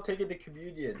 it's called taking the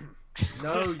communion.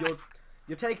 No,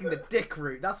 you're taking the dick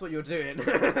route. That's what you're doing.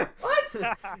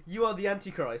 What? You are the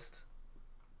Antichrist.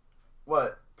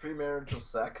 What? Premarital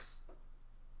sex?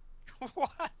 What?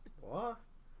 What?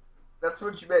 That's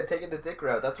what you meant, taking the dick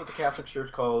route. That's what the Catholic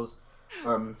Church calls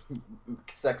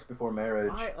sex before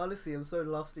marriage. I honestly am so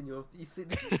lost in your. You see,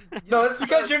 No, it's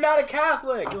because you're not a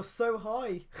Catholic. You're so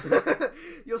high.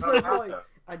 You're I'm so not high, though.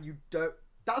 and you don't.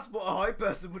 That's what a high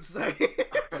person would say.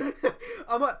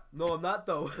 I'm like, no, I'm not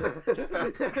though.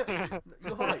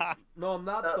 You're high. No, I'm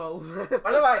not though.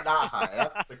 When am I not high?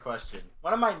 That's the question.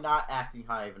 When am I not acting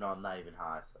high even though I'm not even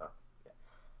high? So,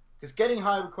 because getting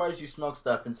high requires you smoke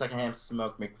stuff, and secondhand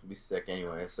smoke makes me sick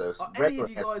anyway. So, Are any of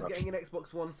you guys getting an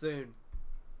Xbox One soon?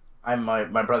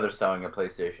 My brother's selling a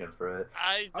PlayStation for it.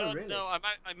 I don't really? know. I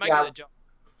might Yeah. get a job.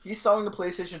 He's selling the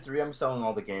PlayStation 3. I'm selling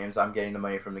all the games. I'm getting the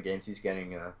money from the games. He's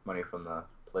getting money from the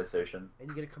PlayStation. And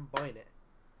you're gonna combine it.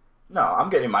 No, I'm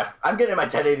getting my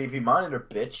 1080p monitor,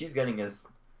 bitch. He's getting his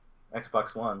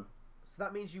Xbox One. So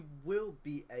that means you will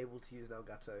be able to use an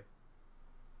Elgato.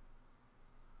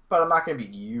 But I'm not gonna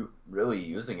be really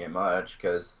using it much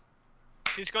because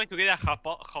He's going to get a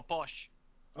haposh.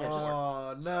 yeah, just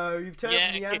Oh no, you've turned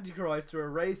Yeah, from the Antichrist to a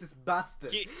racist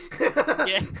bastard.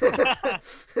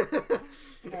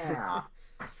 yeah.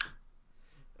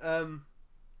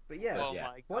 But yeah, Oh Yeah.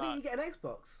 my why don't god. you get an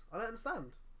Xbox? I don't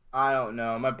understand. I don't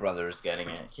know. My brother's getting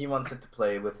it. He wants it to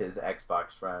play with his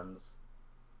Xbox friends,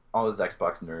 all his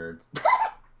Xbox nerds.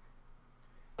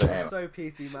 But You're anyway. so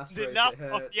PC Master Race, Enough it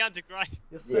of hurts. the Antichrist.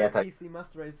 You're so Yeah, but- PC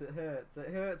Master Race, it hurts. It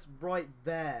hurts right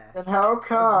there. Then how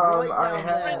come Right I down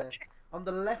have there. On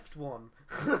the left one.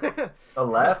 the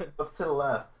left? What's to the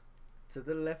left? To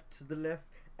the left, to the left.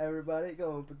 Everybody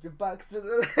go, put your backs to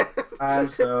the left. I'm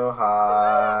so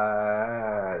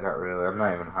high. Not really. I'm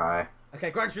not even high. Okay,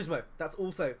 Gran Turismo. That's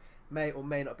also may or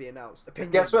may not be announced.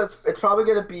 Opinions. Guess what? It's probably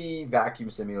gonna be Vacuum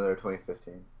Simulator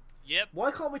 2015. Yep.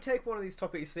 Why can't we take one of these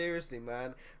topics seriously,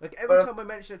 man? Like every Well- time I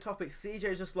mention a topic,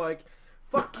 CJ's just like,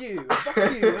 "Fuck you, and fuck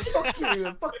you, and fuck you,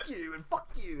 and fuck you, and fuck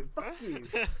you, and fuck you."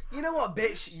 You know what,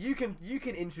 bitch? You can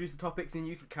introduce the topics and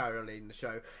you can carry on leading the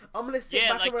show. I'm gonna sit Yeah,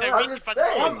 back like and Tyrese relax. just Fast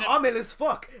saying. Forward I'm ill as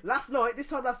fuck. Last time,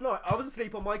 I was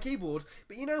asleep on my keyboard.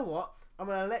 But you know what? I'm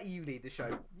gonna let you lead the show.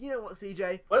 You know what,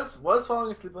 CJ? What does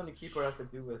falling asleep on the keyboard have to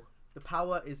do with? The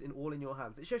power is all in your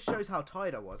hands. It just shows how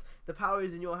tired I was. The power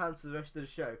is in your hands for the rest of the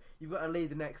show. You've got to lead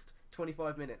the next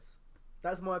 25 minutes.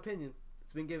 That's my opinion.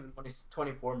 It's been given.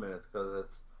 24 minutes because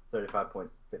it's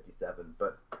 35.57.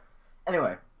 But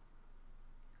anyway,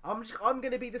 I'm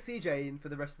gonna be the CJ in for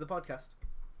the rest of the podcast.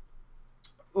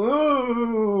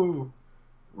 ooh,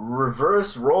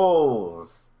 reverse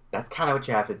roles. That's kind of what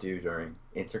you have to do during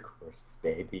intercourse,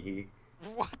 baby.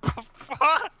 What the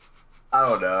fuck? I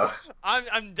don't know.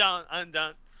 I'm done. I'm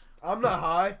done. I'm not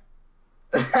high.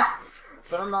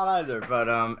 But I'm not either. But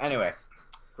anyway,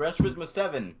 Gran Turismo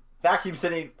 7 Vacuum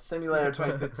Simulator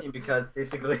 2015 because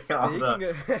basically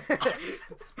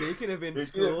Speaking of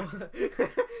intercourse,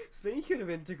 speaking of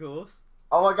intercourse,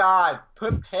 oh my god,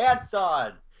 put pants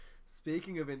on.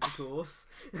 speaking of intercourse,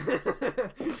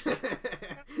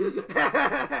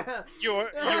 You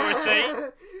were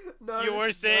saying? No, You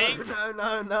were saying?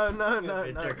 no. You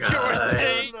were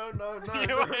saying? No.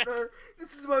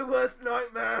 This is my worst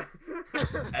nightmare.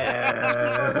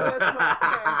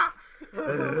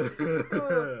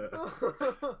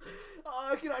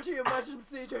 I can actually imagine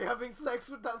CJ having sex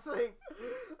with that thing.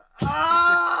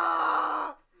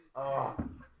 Ah! Oh.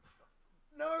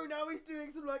 No, now he's doing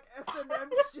some like S&M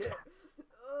shit.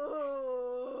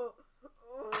 Oh.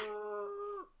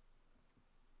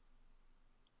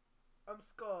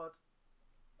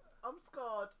 I'm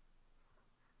scarred.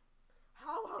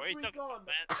 How have What are you we talking gone? about,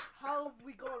 man? How have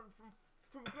we gone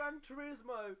from Gran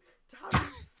Turismo to having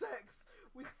sex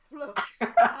with fluff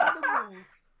animals?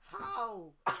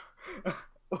 How?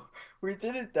 We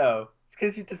did it though. It's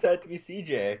because you decided to be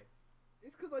CJ.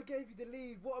 It's because I gave you the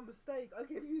lead. What a mistake. I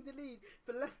gave you the lead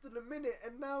for less than a minute,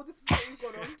 and now this is what we've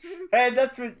gone on to. Hey,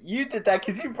 that's what you did that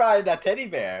because you brought in that teddy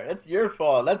bear. That's your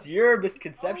fault. That's your I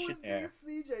misconception was being there.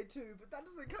 CJ too, but that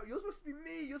doesn't count. You're supposed to be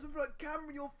me. You're supposed to be like,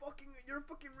 Cameron, you're a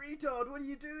fucking retard. What are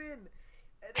you doing?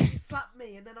 And then you slap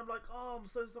me, and then I'm like, oh, I'm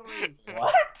so sorry.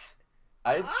 What?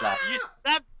 I didn't slap you. You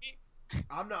stabbed me.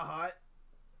 I'm not hot.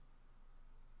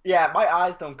 Yeah, my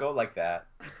eyes don't go like that.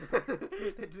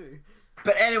 They do.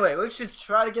 But anyway, let's just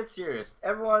try to get serious.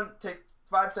 Everyone, take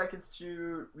 5 seconds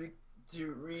to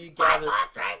regather. 5,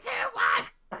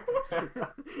 4, 3, 2,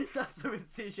 1. That's something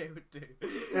CJ would do.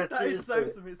 Yeah, That is so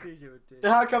seriously. something CJ would do. So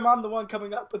how come I'm the one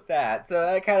coming up with that? So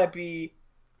that kind of be.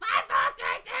 5, 4,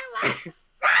 3, 2, 1.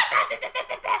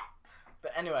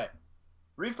 But anyway,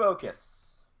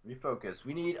 refocus.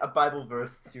 We need a Bible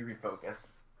verse to refocus.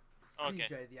 Okay.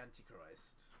 CJ the Antichrist.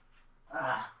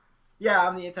 Yeah,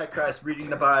 I'm the Antichrist reading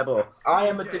the Bible. I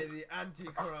am CJ the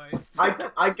Antichrist.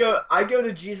 I go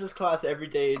to Jesus class every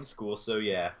day in school, so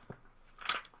yeah.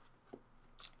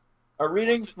 A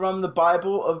reading from the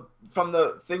Bible from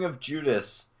the thing of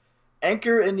Judas.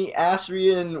 Anchor in the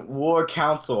Assyrian War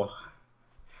Council.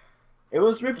 It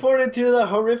was reported to the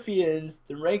Horiphians,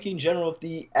 the ranking general of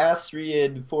the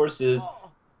Assyrian forces,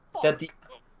 Oh, that the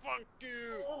Oh, fuck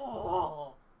you.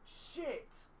 oh, shit.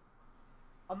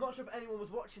 I'm not sure if anyone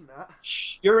was watching that.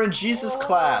 Shh, you're in Jesus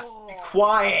class. Be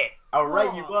quiet. I'll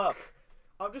write you up.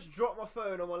 I've just dropped my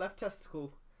phone on my left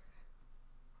testicle.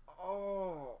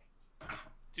 Oh.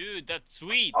 Dude, that's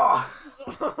sweet. Oh.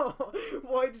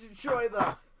 Why did you try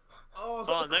that? Oh, I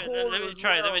got the corner let me as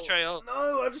try. well. Let me try. Oh.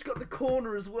 No, I just got the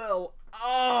corner as well.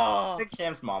 Ah. The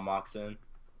Cam's mom walks in.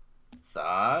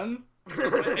 Son? I feel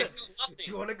Do nothing.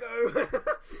 you want to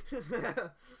go?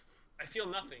 I feel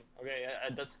nothing. Okay,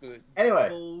 that's good. Anyway,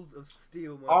 Balls of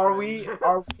steel, my are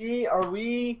friend.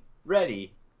 we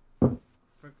ready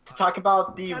to talk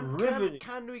about the riveting?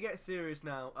 Can we get serious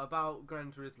now about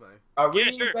Gran Turismo? Are we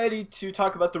Yeah, sure. ready to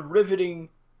talk about the riveting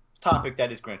topic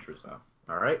that is Gran Turismo?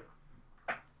 All right.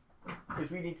 Because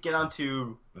we need to get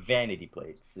onto vanity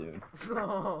plates soon.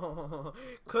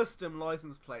 Custom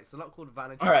license plates. They're not called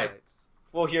vanity All right. plates.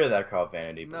 Well, here they're called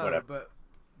vanity, but No, whatever. but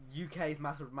UK's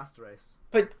master race.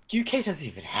 But UK doesn't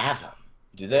even have them,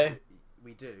 do they?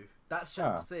 We do. That's shame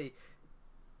Huh. to see.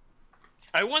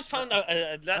 I once found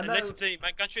a I know- license plate in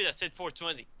my country that said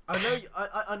 420.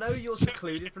 I know you're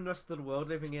secluded from the rest of the world,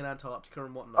 living in Antarctica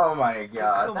and whatnot. Oh my But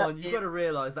god! come on, you've got to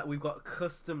realise that we've got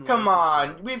custom. Come license on,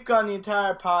 plates. we've gone the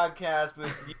entire podcast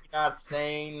with you not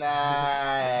saying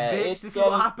that. Bitch, It's this is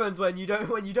getting- what happens when you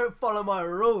don't follow my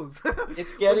rules. It's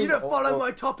When getting you don't follow old.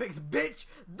 my topics, bitch.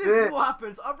 This is what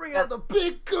happens. I bring out the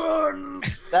big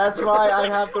guns. That's why I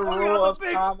have the I bring rule out of the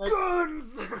big comic.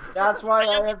 guns. That's why I I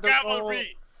got have the the rule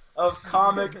cavalry. of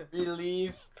comic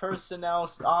relief personnel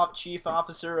chief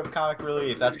officer of comic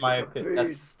relief. That's my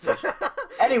Beast.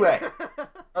 Anyway,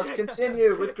 let's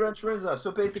continue with Gran Turismo. So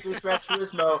basically, Gran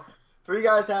Turismo, for you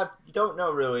guys that don't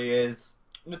know really, is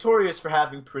notorious for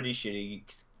having pretty shitty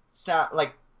sound,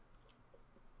 like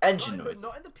engine not, noise.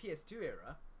 not in the PS2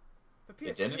 era. For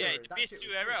It PS2 didn't? Yeah, era, in the that shit PS2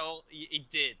 was era, good. it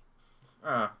did.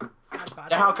 Had bad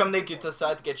Then how ones, come they good get ones.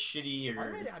 decide to get shitty I or?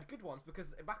 heard it had good ones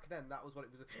because back then that was what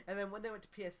it was. And then when they went to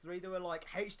PS3, they were like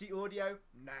HD audio,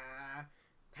 nah.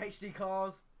 HD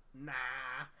cars, nah.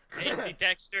 HD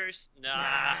textures, nah.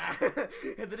 Nah.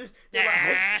 And they're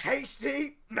like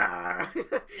HD, nah. And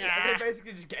they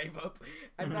basically just gave up.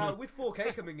 And now with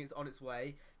 4K coming on its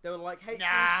way, they were like, hey,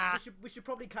 Nah. we should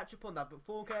probably catch up on that, but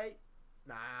 4K,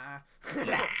 nah.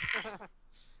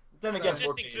 Then So- again, Just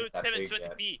 4K include isn't that big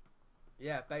yet. 720p.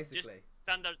 Yeah, basically. Just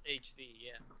standard HD,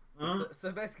 yeah. Hmm?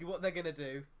 So basically, what they're gonna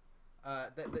do,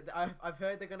 I've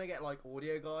heard they're gonna get like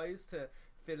audio guys to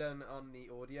fill in on the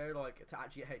audio, like to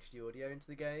actually get HD audio into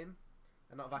the game,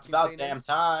 and not It's vacuum about cleaners. damn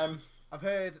time. I've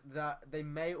heard that they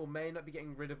may or may not be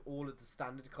getting rid of all of the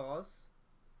standard cars.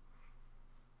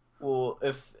 Well,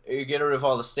 if you get rid of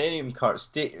all the stadium cars,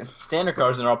 standard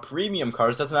cars, and all premium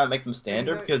cars, doesn't that make them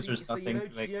standard? Because there's nothing to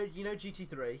make. You know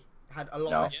GT3 had a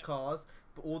lot No. less cars,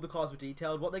 but all the cars were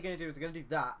detailed. What they're gonna do is they're gonna do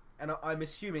that, and I'm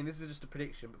assuming this is just a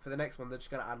prediction, but for the next one they're just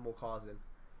gonna add more cars in.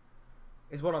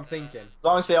 Is what I'm thinking. As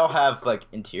long as they all have like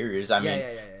interiors, I mean.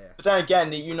 Yeah. But then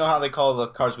again, you know how they call the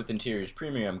cars with interiors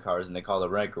premium cars, and they call the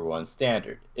regular ones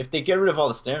standard. If they get rid of all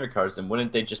the standard cars, then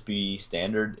wouldn't they just be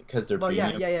standard because they're Well,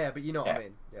 premium? yeah, but you know what I Yeah.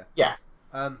 mean. Yeah.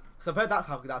 Yeah. So I've heard that's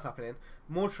happening.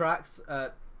 More tracks,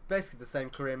 basically the same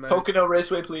career mode. Pocono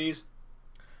Raceway, please.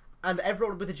 And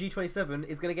everyone with a G27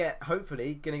 is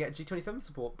hopefully gonna get G27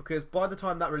 support, because by the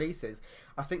time that releases,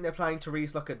 I think they're planning to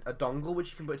release like a dongle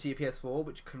which you can put to your PS4,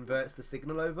 which converts the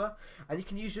signal over, and you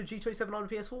can use your G27 on a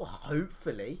PS4.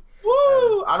 Hopefully.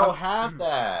 Woo! I don't have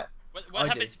that. What I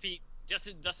happens if he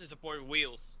doesn't support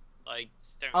wheels? Like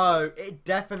steering Oh, it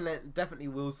definitely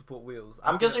will support wheels.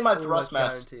 I'm can guessing my almost Thrustmaster-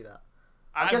 guarantee that.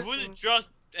 I guessing- wouldn't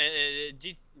trust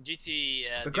GT.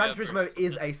 But Gran Turismo developers.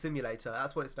 is a simulator.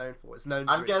 That's what it's known for. It's known.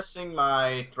 I'm for its- guessing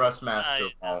my Thrustmaster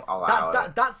won't allow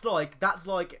it. That's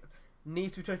like Need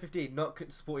for 2015 not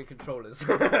supporting controllers.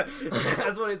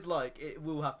 That's what it's like. It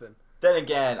will happen. Then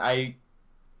again, I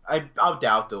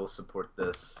doubt they'll support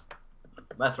this.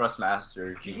 My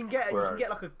Thrustmaster. You can get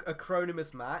like a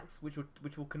Chronomus Max, which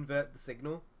will convert the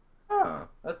signal. Oh,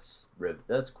 that's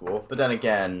cool. But then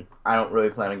again, I don't really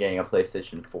plan on getting a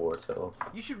PlayStation 4, so.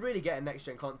 You should really get a next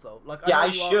gen console. Like Yeah, I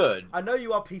know you are- should. I know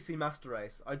you are PC Master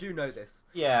Race. I do know this.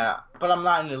 Yeah, but I'm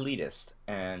not an elitist,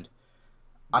 and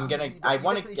I want to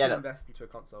definitely get should a. invest into a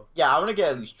console. Yeah, I want to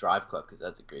get at least Drive Club because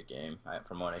that's a great game,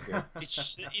 from what I hear. It's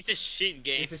a shit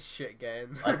game. It's a shit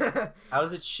game. How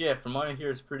is it shit? From what I hear,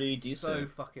 it's pretty decent.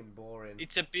 So fucking boring.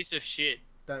 It's a piece of shit.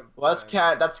 Don't. Well, that's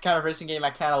don't. that's the kind of racing game I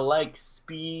kind of like.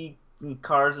 Speed and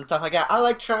cars and stuff like that. I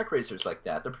like track racers like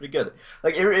that. They're pretty good.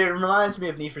 Like it reminds me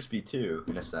of Need for Speed 2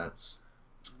 in a sense.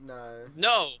 No.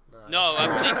 No.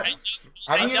 I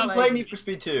Haven't you I even played- played Need for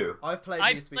Speed 2? I've played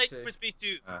I Need for played Speed 2. for Speed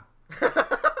 2.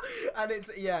 And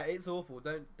it's awful.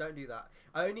 Don't do that.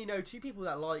 I only know two people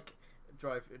that like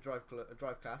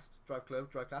Drivecast.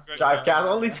 Drivecast.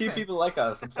 Only two people like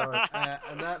us. I'm sorry.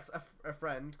 And that's a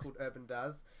friend called Urban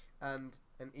Daz and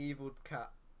an evil cat.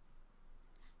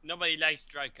 Nobody likes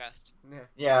Drivecast.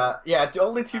 Yeah. Yeah.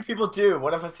 Only two people do.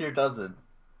 One of us here doesn't.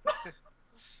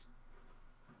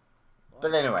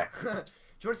 But anyway, Do you want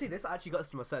to see this? I actually got this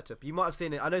to my setup. You might have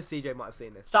seen it. I know CJ might have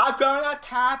seen this. stop going on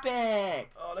topic.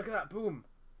 Oh, look at that! Boom.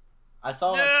 I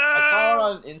saw No! it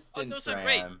on those are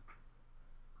great. Instagram.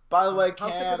 By the way,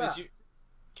 How sick of that?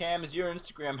 Cam, is your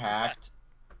Instagram hacked?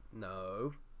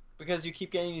 No. Because you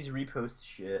keep getting these repost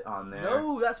shit on there.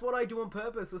 No, that's what I do on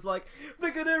purpose. It's like,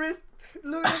 look at her wrist,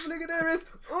 look at her wrist.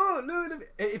 Oh, look at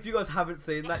the. If you guys haven't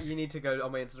seen that, you need to go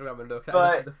on my Instagram and look. That is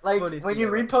But the like funniest when thing you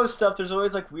ever. repost stuff, there's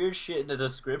always like weird shit in the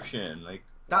description. Like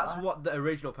That's what the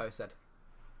original post said.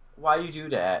 why you do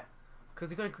that? Because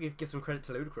you gotta give some credit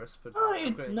to Ludacris for. No,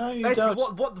 you Basically, don't.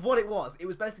 what it was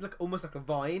basically like almost like a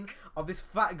vine of this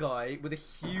fat guy with a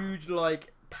huge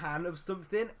like pan of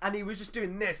something, and he was just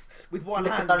doing this with one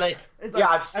Look at hand. the wrist. It's Yeah,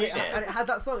 I've and seen it. And it had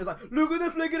that song. It's like, look at the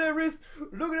flick of her wrist,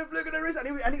 look at the flick of her wrist, and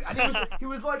he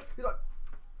was like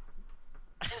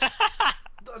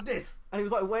this, and he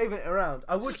was like waving it around.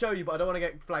 I would show you, but I don't want to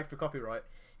get flagged for copyright.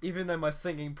 Even though my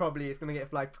singing probably is going to get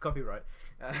flagged for copyright,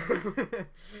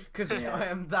 because Yeah. I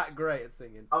am that great at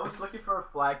singing. I was looking for a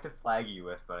flag to flag you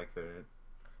with, but I couldn't.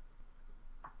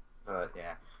 But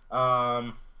yeah.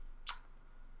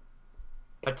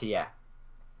 But yeah.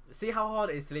 See how hard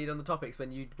it is to lead on the topics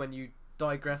when you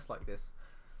digress like this.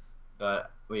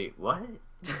 But wait, what?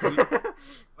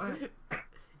 What?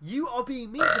 You are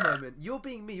being me at the moment. You're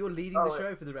being me. You're leading the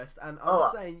show for the rest, and I'm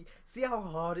saying, see how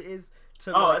hard it is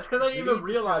to. Oh, like, it's because I didn't lead even the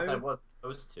realize show? I was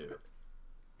supposed to.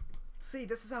 See,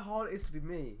 this is how hard it is to be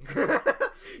me.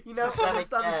 You know, Then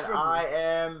understand the again, struggles. I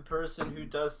am a person who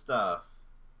does stuff.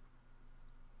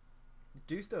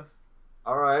 Do stuff.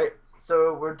 Alright,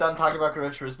 so we're done talking about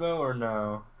Gran Turismo, or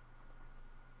no?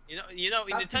 In That's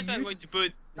the text the I'm going to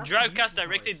put that's the Drivecast YouTube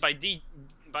directed by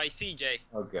CJ.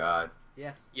 Oh god.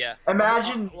 Yes. Yeah.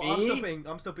 Imagine I'm me... still putting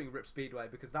R.I.P Speedway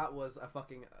because that was a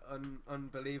fucking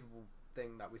unbelievable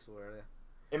thing that we saw earlier.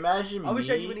 Imagine I was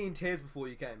me... genuinely in tears before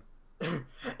you came.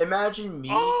 Imagine me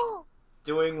Oh!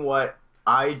 doing what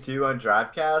I do on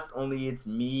Drivecast, only it's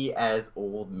me as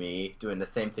old me doing the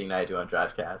same thing that I do on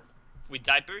Drivecast. With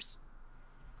diapers?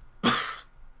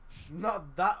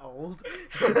 Not that old.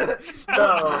 No,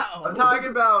 That I'm old. talking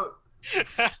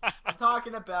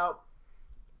about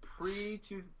pre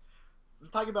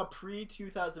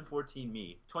 2014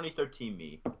 me, 2013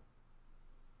 me.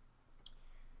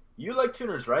 You like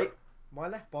tuners, right? My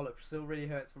left bollock still really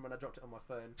hurts from when I dropped it on my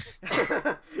phone.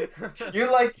 You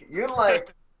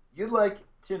like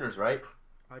tuners, right?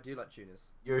 I do like tuners.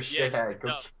 You're a Yes, shithead.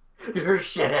 no. You're a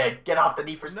shithead. Get off the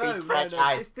Need for Speed No.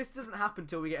 franchise. This doesn't happen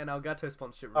till we get an Elgato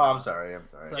sponsorship. Oh, I'm sorry.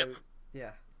 So, Yep.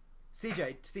 yeah.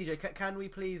 CJ, can we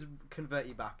please convert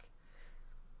you back?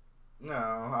 No,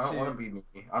 I don't To- want to be me.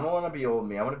 I don't want to be old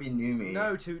me. I want to be new me.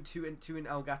 No, to an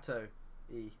Elgato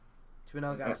E. To an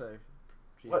Elgato.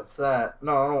 Jesus. What's that?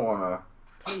 No, I don't want to.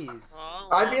 Please. Oh,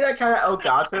 I'd be that kind of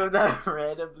Elgato that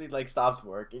randomly like stops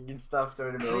working and stuff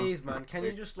during the middle. Please, man, can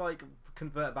you just like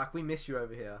convert back? We miss you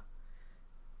over here.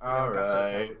 All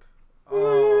right. Camp.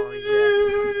 Oh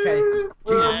yes. Okay.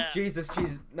 Yeah. Jesus.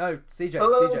 No, CJ.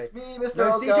 Hello, CJ. it's me, Mr.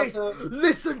 No, Elgato. CJ.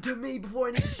 Listen to me before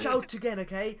I need to shout again,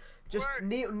 okay? Just Word.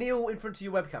 kneel in front of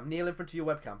your webcam. Kneel in front of your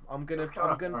webcam. I'm That's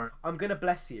kinda hard. gonna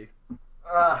bless you.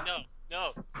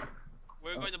 No.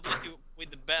 We're going to bless you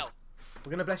with the bell. We're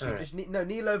gonna bless you. Alright. Just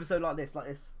kneel over so like this. All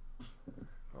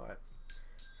right.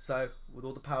 So with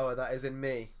all the power that is in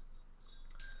me,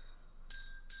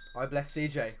 I bless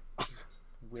CJ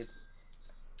with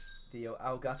the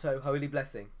Elgato holy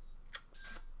blessing.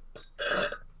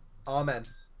 Amen.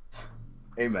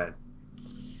 Amen.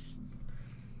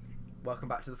 Welcome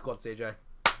back to the squad, CJ.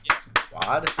 Yes.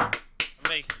 What?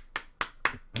 Amazing.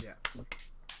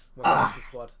 Welcome back to the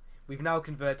squad. We've now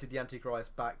converted the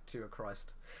Antichrist back to a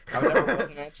Christ. I never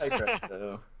was an Antichrist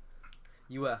though.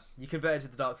 You were. You converted to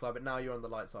the dark side, but now you're on the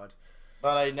light side.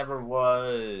 But I never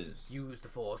was. Use the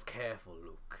Force. Careful,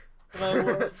 Luke. But I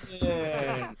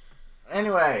wasn't.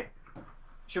 Anyway,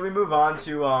 should we move on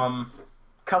to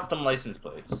custom license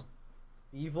plates?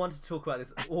 You've wanted to talk about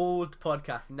this all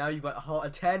podcast, and now you've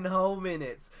got 10 whole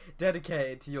minutes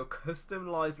dedicated to your custom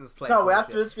license plate. No, bullshit.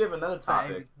 after this we have another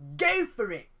topic. Go for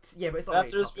it! Yeah, but it's not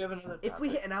After really a this we topic. have another If we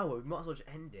topic. hit an hour, we might as well just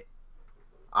end it.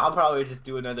 I'll probably just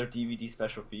do another DVD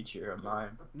special feature of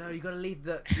mine. No, you gotta leave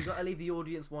the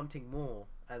audience wanting more,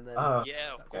 and then Oh, Yeah,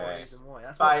 of that's the okay. reason why.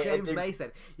 That's Fine, what James I think- May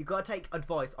said. You gotta take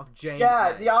advice off James.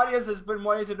 Yeah, May. the audience has been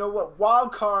wanting to know what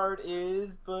wild card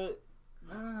is, but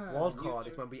Wild card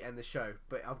is when we end the show,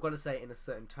 but I've got to say it in a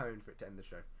certain tone for it to end the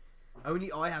show. Only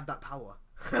I have that power.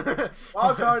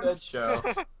 wild card and show.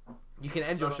 You can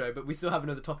end your show, but we still have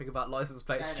another topic about license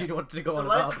plates. Yeah, Do you want to go The on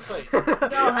about? license plates. You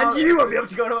know how- And you won't be able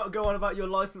to go on about your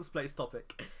license plates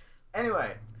topic.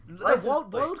 Anyway, No, license plate.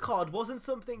 wild card wasn't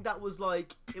something that was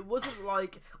like it wasn't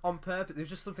like on purpose. It was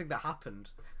just something that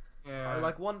happened. Yeah.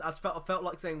 I felt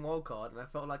like saying wild card, and I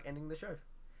felt like ending the show.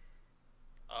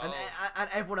 Oh. And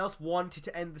everyone else wanted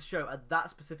to end the show at that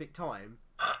specific time.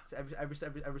 So every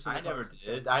single I time. never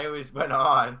did. I always went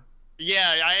on.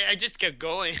 Yeah, I just kept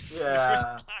going. Yeah.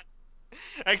 First time.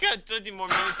 I got 20 more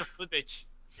minutes of footage.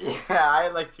 Yeah, I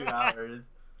had like 2 hours.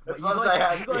 But you Plus I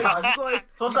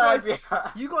guys,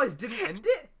 had you guys didn't end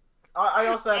it. I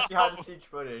also had behind the scenes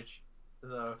footage.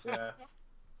 So yeah.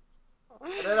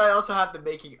 And then I also have the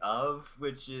making of,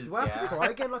 which is Do I have to yeah. cry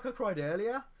again like I cried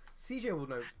earlier? CJ would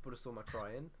have saw my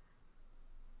crying.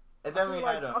 And then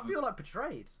I feel like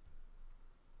betrayed.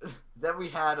 then we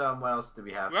had what else did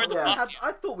we have? Where the Oh, yeah. fuck-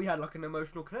 I thought we had like an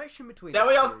emotional connection between Then us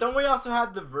we also two. don't we also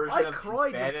had the version I of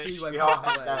cried when Spanish. Speedway We all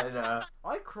passed had that in,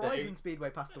 I cried thing. when Speedway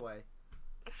passed away.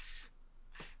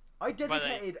 I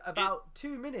dedicated about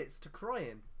 2 minutes to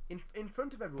crying in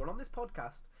front of everyone on this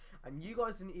podcast, and you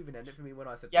guys didn't even end it for me when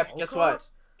I said. Yeah, "Oh, guess God." what?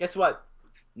 Guess what?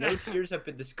 No tears have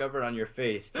been discovered on your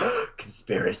face.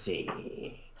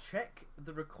 Conspiracy. Check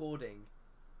the recording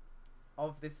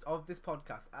of this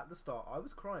podcast at the start. I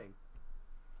was crying.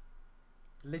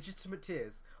 Legitimate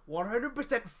tears.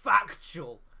 100%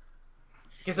 factual.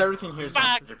 Because everything here is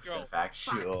Factual.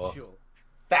 factual.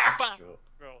 Factual. Factual.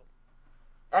 Bro.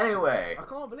 Anyway, I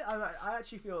can't believe. I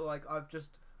actually feel like I've just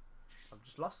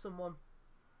lost someone.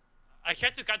 I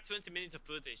had to cut 20 minutes of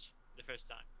footage the first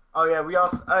time. Oh yeah, we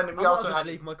also just had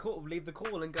leave the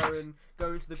call and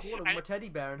go into the corner with my teddy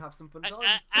bear and have some fun times.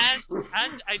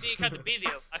 And I didn't cut the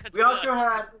video. I cut we also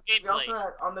had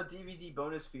gameplay. on the DVD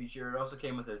bonus feature. It also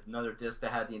came with another disc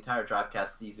that had the entire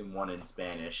Drivecast season 1 in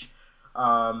Spanish.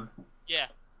 Yeah.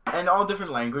 And all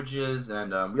different languages,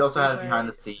 and we also had behind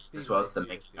the scenes as well as the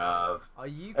making of. Are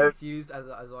you confused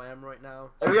as I am right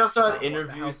now? And we also had What the hell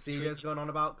interviews. CJ's going on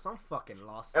about? Because I'm fucking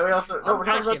lost. And we also I'm we're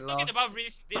talking fucking about Talking about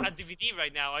releasing a DVD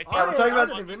right now. I think Yeah, we're talking I about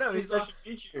don't even know. He's special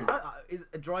features. is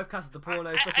a Drivecast the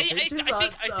porno I special features?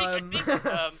 think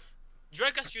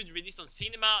Drivecast should release on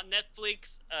cinema,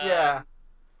 Netflix. Yeah.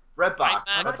 Redbox.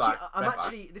 I'm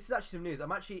actually. This is actually some news.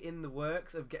 I'm actually in the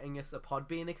works of getting us a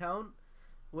Podbean account,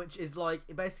 which is like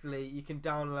basically you can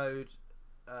download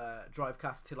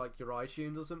Drivecast to like your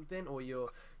iTunes or something, or your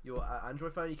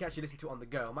Android phone. You can actually listen to it on the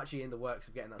go. I'm actually in the works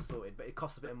of getting that sorted, but it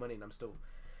costs a bit of money, and I'm still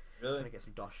trying to get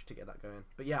some dosh to get that going.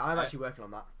 But yeah, I'm actually working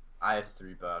on that. I have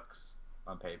 $3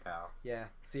 on PayPal. Yeah.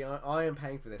 See, I am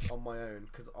paying for this on my own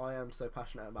because I am so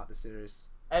passionate about this series.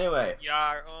 Anyway, You're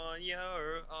on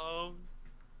your own.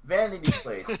 vanity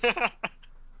plates.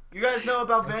 You guys know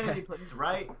about vanity plates,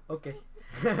 right? Okay.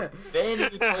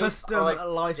 Vanity plates Custom are like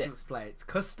license this. plates.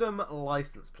 Custom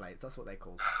license plates. That's what they're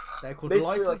called. They're called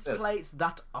Basically like license this. plates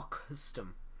that are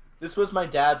custom. This was my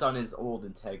dad's on his old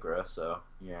Integra, so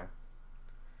yeah.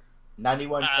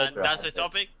 91 And Integra. that's the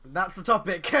topic. That's the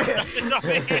topic. That's the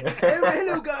topic. Hey,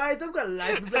 hello guys, I've got a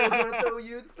license plate I'm gonna throw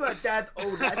you. This is my dad's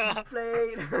old license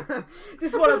plate.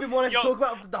 This is what I've been wanting Yo, to talk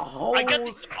about for the whole I got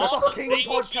this awesome fucking thing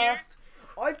here. podcast.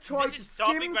 I've tried This to is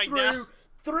topic skim right through now.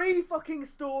 3 fucking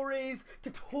stories to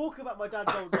talk about my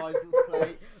dad's old license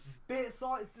plate. Bit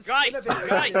side, just Guys, in a bit of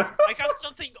guys, this. I have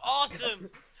something awesome.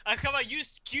 I have a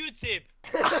used Q-tip.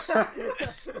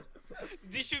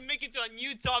 This should make it to a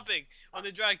new topic on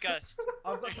the Dragcast.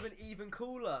 I've got something even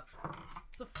cooler.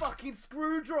 It's a fucking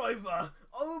screwdriver.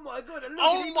 Oh my god! and look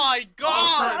Oh at it. my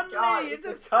god! Stanley! God, It's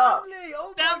it's a a cup. Stanley!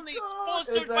 Oh Stanley, my god!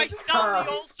 sponsored by It's a Stanley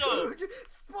cup. also.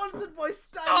 Sponsored by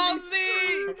Stanley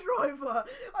Stanley! Screwdriver!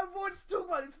 I wanted to talk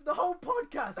about this for the whole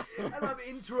podcast, and I've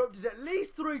interrupted at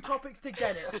least 3 topics to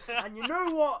get it. And you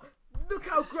know what? Look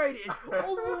how great it is!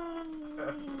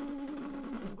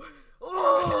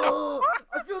 Oh,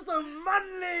 I feel so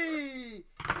manly!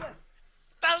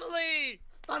 Yes! Stanley!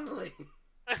 Stanley!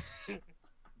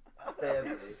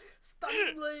 Stanley.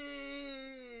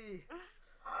 Stanley!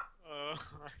 Uh, Is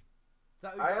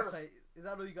that, is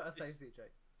that all you gotta say, CJ?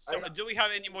 so, do we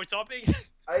have any more topics?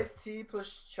 Iced tea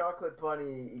plus chocolate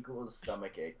bunny equals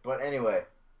stomachache. But anyway,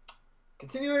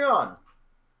 continuing on.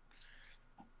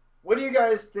 What do you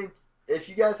guys think? If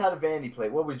you guys had a vanity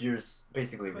plate, what would yours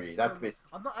basically read? That's basically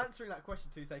I'm not answering that question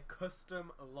to say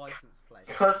custom license plate.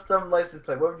 custom license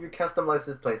plate. What would your custom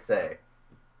license plate say?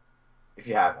 If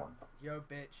you had one. Yo,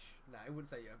 bitch. Nah, it wouldn't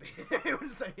say yo, bitch. It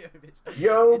wouldn't say yo, bitch.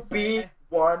 Yo, It'd say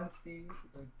B1C.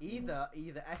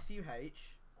 either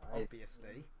SUH,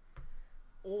 obviously,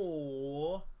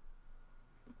 or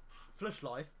Flush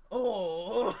Life,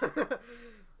 or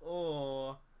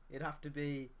it'd have to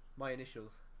be my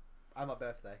initials and my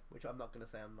birthday, which I'm not gonna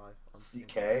say on live.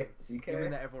 CK.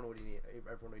 Given that everyone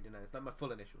already knows, like my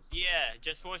full initials. Yeah,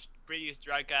 just watch previous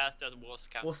Dragcast that was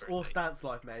Cap's Or birthday. Stance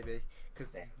Life maybe, because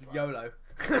Stance Life. YOLO.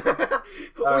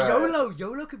 Or Alright.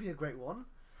 YOLO could be a great one.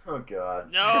 Oh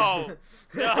god. No!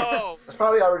 No! It's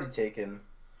probably already taken.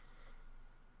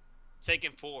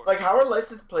 Taken 4. Like, how are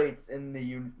license plates in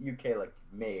the UK like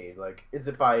made? Like, is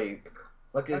it by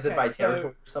territory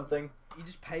or something? You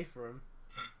just pay for them,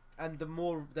 and the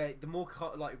more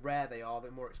like rare they are, the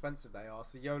more expensive they are.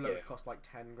 So YOLO would cost like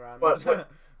 10 grand. But like,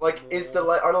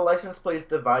 More. are the license plates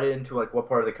divided into like what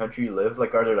part of the country you live?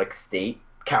 Like, are there like state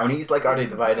counties? Like, are they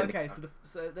divided? Okay,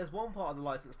 so there's one part of the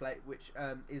license plate which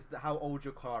is how old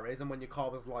your car is and when your car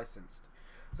was licensed.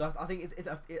 So I think it's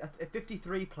a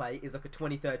 53 plate is like a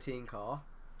 2013 car,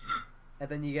 and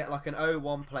then you get like an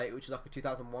 01 plate which is like a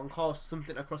 2001 car, or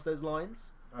something across those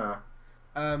lines.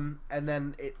 And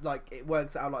then it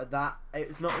works out like that.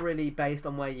 It's not really based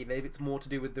on where you live. It's more to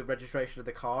do with the registration of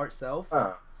the car itself.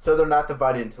 So they're not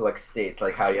divided into like states,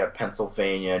 like how you have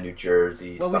Pennsylvania, New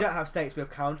Jersey. Well, stuff. we don't have states. We have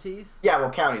counties. Yeah,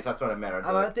 well, counties. That's what I meant. And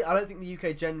I don't think the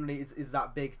UK generally is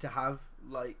that big to have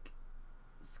like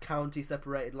county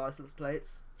separated license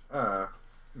plates.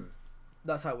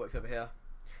 That's how it works over here.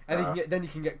 And then you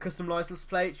can get custom license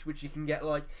plates, which you can get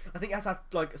like I think it has to have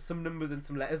like some numbers and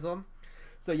some letters on.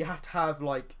 So you have to have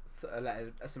like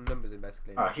some numbers in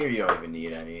basically. Here you don't even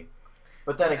need any.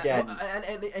 But then again,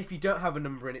 and if you don't have a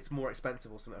number in, it's more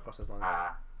expensive or something across those lines.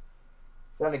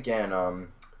 Then again,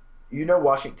 you know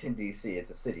Washington D.C. It's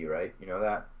a city, right? You know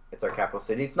that. It's our capital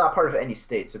city. It's not part of any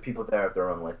state, so people there have their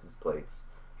own license plates.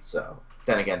 So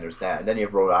then again, there's that. And then you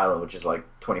have Rhode Island, which is like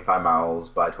 25 miles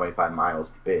by 25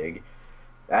 miles big.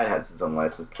 That has its own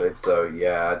license plate. So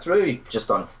yeah, it's really just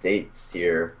on states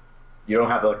here. You don't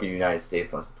have like a United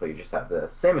States license plate. You just have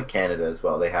this. Same with Canada as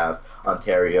well. They have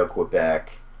Ontario,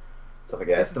 Quebec, stuff like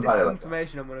that. This is divided like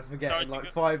information I'm gonna forget Sorry, in like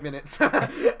Chico. 5 minutes.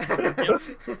 that.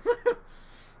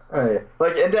 Oh, yeah.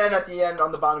 Like, and then at the end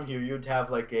on the bottom here, you'd have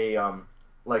like a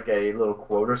little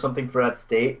quote or something for that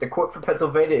state. The quote for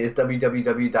Pennsylvania is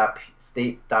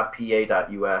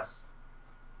www.state.pa.us.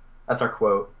 That's our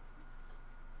quote.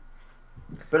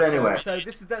 But anyway, So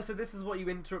this is what you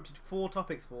interrupted 4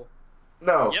 topics for.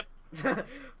 no. Yep.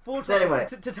 4 topics Anyway.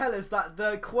 to tell us that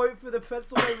the quote for the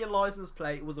Pennsylvania license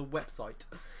plate was a website.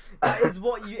 That is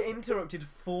what you interrupted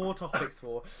 4 topics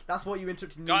for. That's what you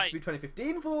interrupted Need for Speed Guys.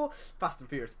 2015 for, Fast and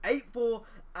Furious 8 for,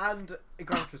 and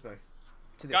Gran Turismo.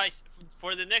 To this. Guys,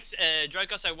 for the next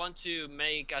Drivecast, I want to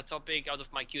make a topic out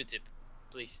of my Q-tip,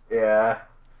 please. Yeah,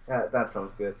 that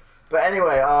sounds good. But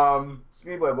anyway,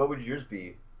 Speedway, what would yours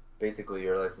be? Basically,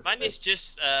 your license. Mine plate. is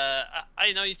just,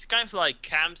 I know it's kind of like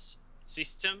Cam's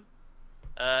system.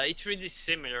 It's really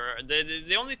similar.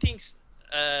 The only things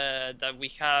that we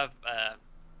have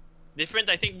different,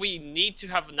 I think we need to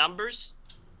have numbers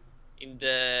in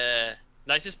the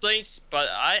license plates, but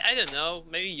I don't know.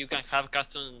 Maybe you can have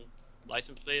custom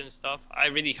license plate and stuff. I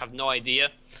really have no idea.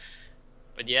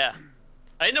 But yeah,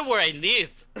 I know where I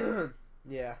live.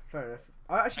 Yeah, fair enough.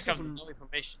 I I actually saw have some. no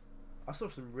information. I saw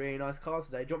some really nice cars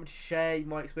today. Do you want me to share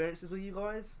my experiences with you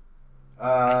guys?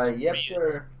 Yep, Prius.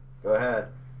 sure. Go ahead.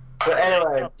 But I saw anyway,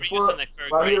 Prius before, and I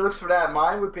felt while he great. looks for that,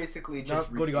 mine would basically No,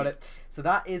 just. got it. So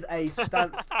that is a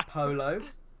stanced polo.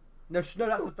 No, that's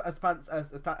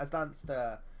a stanced.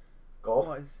 Golf.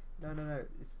 What is? No.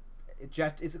 It's a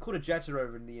jet. Is it called a Jetta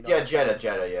over in the United Yeah, Jetta, States?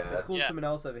 Jetta, yeah. It's called Yeah. something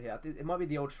else over here. I think it might be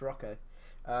the old Scirocco.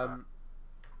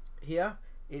 Here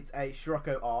it's a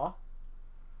Scirocco R.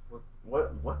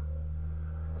 What?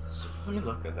 Let me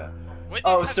look at that. What do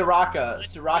you Oh, have Sirocco,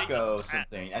 license Sirocco plate is that?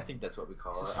 something. I think that's what we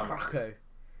call it. Scirocco.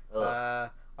 Ugh.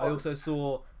 I also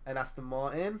saw an Aston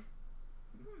Martin.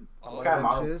 Oh, What kind of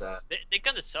model Adventures. is that? They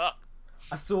kind of suck.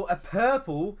 I saw a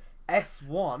purple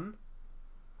S1,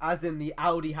 as in the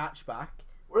Audi hatchback.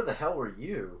 Where the hell were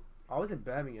you? I was in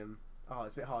Birmingham. Oh,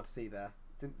 it's a bit hard to see there.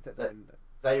 It's at the That- window.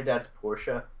 Is that your dad's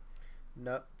Porsche?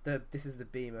 No, this is the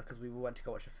Beamer because we went to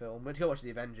go watch a film. We went to go watch the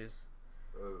Avengers.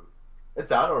 Oh.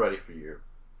 It's out already for you.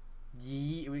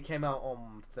 We came out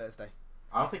on Thursday.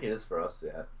 I don't think it is for us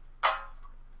yet.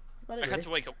 I had to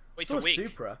wait I a saw a week.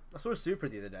 Supra. I saw a Supra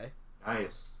the other day.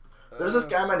 Nice. There's this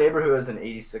guy in my neighborhood who has an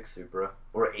 86 Supra.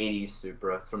 Or 80s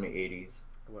Supra. It's from the 80s.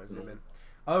 I won't zoom in.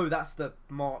 Oh, that's the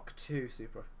Mark II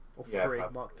Supra. Or Yeah, 3,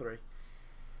 probably. Mark 3.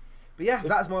 But yeah, It's-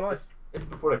 that's my life. It's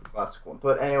before the classic one.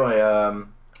 But anyway,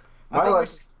 my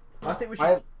license, I think we should.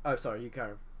 my- Oh, sorry, you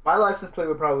carry on. my license plate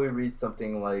would probably read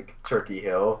something like Turkey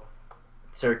Hill.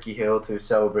 Turkey Hill to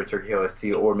celebrate Turkey Hill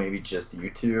SC, or maybe just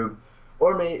YouTube.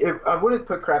 Or maybe, I wouldn't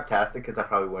put Craptastic because that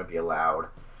probably wouldn't be allowed.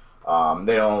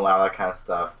 They don't allow that kind of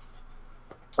stuff.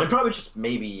 And probably just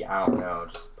maybe, I don't know,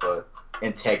 just put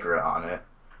Integra on it.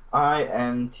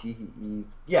 INTE.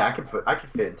 Yeah, I could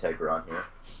fit Integra on here.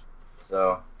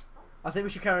 So I think we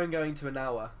should carry on going to an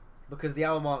hour because the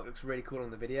hour mark looks really cool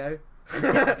on the video.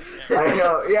 I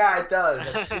know, yeah, it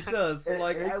does. It does. It-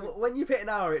 Like it- when you hit an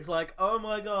hour, it's like, oh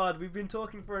my god, we've been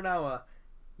talking for an hour.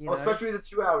 You know? Well, especially the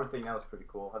 2-hour thing, that was pretty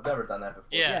cool. I've never done that before.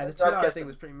 Yeah. Yeah, the 2-hour Drivecast- thing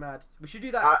was pretty mad. We should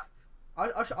do that.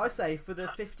 I say for the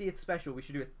 50th special, we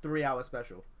should do a 3-hour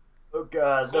special. Oh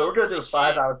god, no, we're gonna do a Holy shit.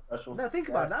 5-hour special. No, think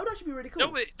about it. That would actually be really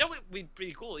cool. That would be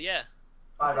pretty cool, yeah.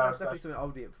 I 5 think hours. that's definitely something I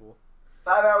would be it for.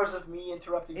 5 hours of me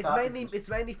interrupting. It's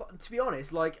mainly to be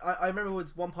honest. Like I remember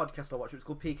with one podcast I watched, it was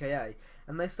called PKA,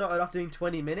 and they started off doing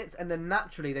 20 minutes, and then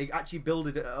naturally they actually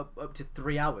builded it up to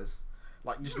 3 hours,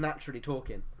 like just naturally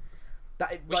talking.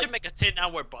 We should make a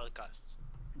 10-hour podcast.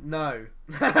 No.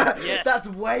 Yes.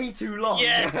 That's way too long.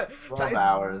 Yes. 12 That is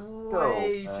hours.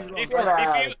 Way Go. too long. If, Get out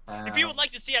if you of town. if you would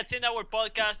like to see a 10-hour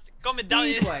podcast, comment down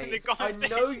in the Speedways, comment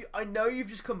section. I know you've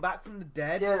just come back from the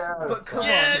dead, Get out of but come town.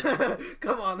 Yes. on.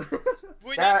 Come on.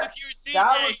 We That- need to hear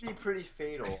That CJ. would be pretty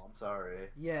fatal. I'm sorry.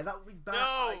 Yeah, that would be bad.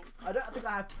 No. Like, I don't think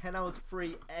I have 10 hours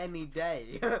free any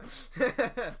day.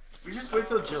 We just wait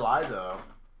till July though.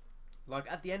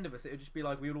 Like, at the end of us, it would just be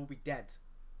like we would all be dead.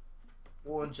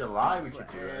 Well, in July we It's could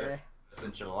like, do it. 'Cause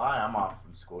in July I'm off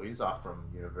from school. He's off from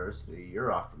university.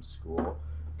 You're off from school.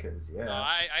 Cause yeah. No,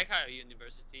 I got a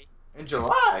university. In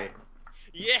July.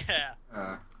 Yeah.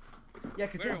 Uh, Yeah,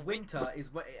 because We're his in winter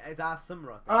is our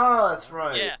summer, I think. oh, that's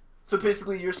right. Yeah. So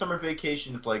basically, your summer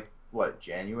vacation is like what?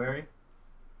 January.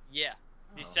 Yeah,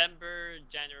 December,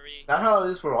 January. Is that how it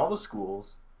is for all the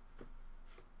schools?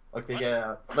 Like they What?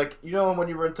 get like when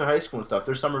you went to high school and stuff,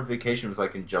 their summer vacation was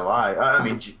like in July. I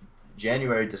mean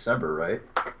January, December, right?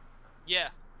 Yeah,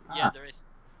 there is.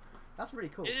 That's really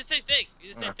cool. It's the same thing.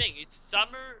 It's the same thing. It's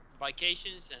summer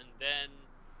vacations and then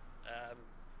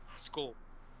school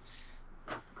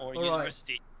or All right.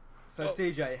 university. So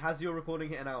CJ, has your recording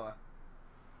hit an hour?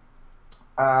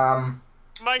 Mine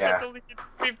Yeah. has only hit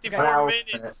 54 Wow.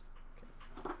 minutes.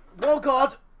 Oh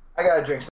God! I gotta drink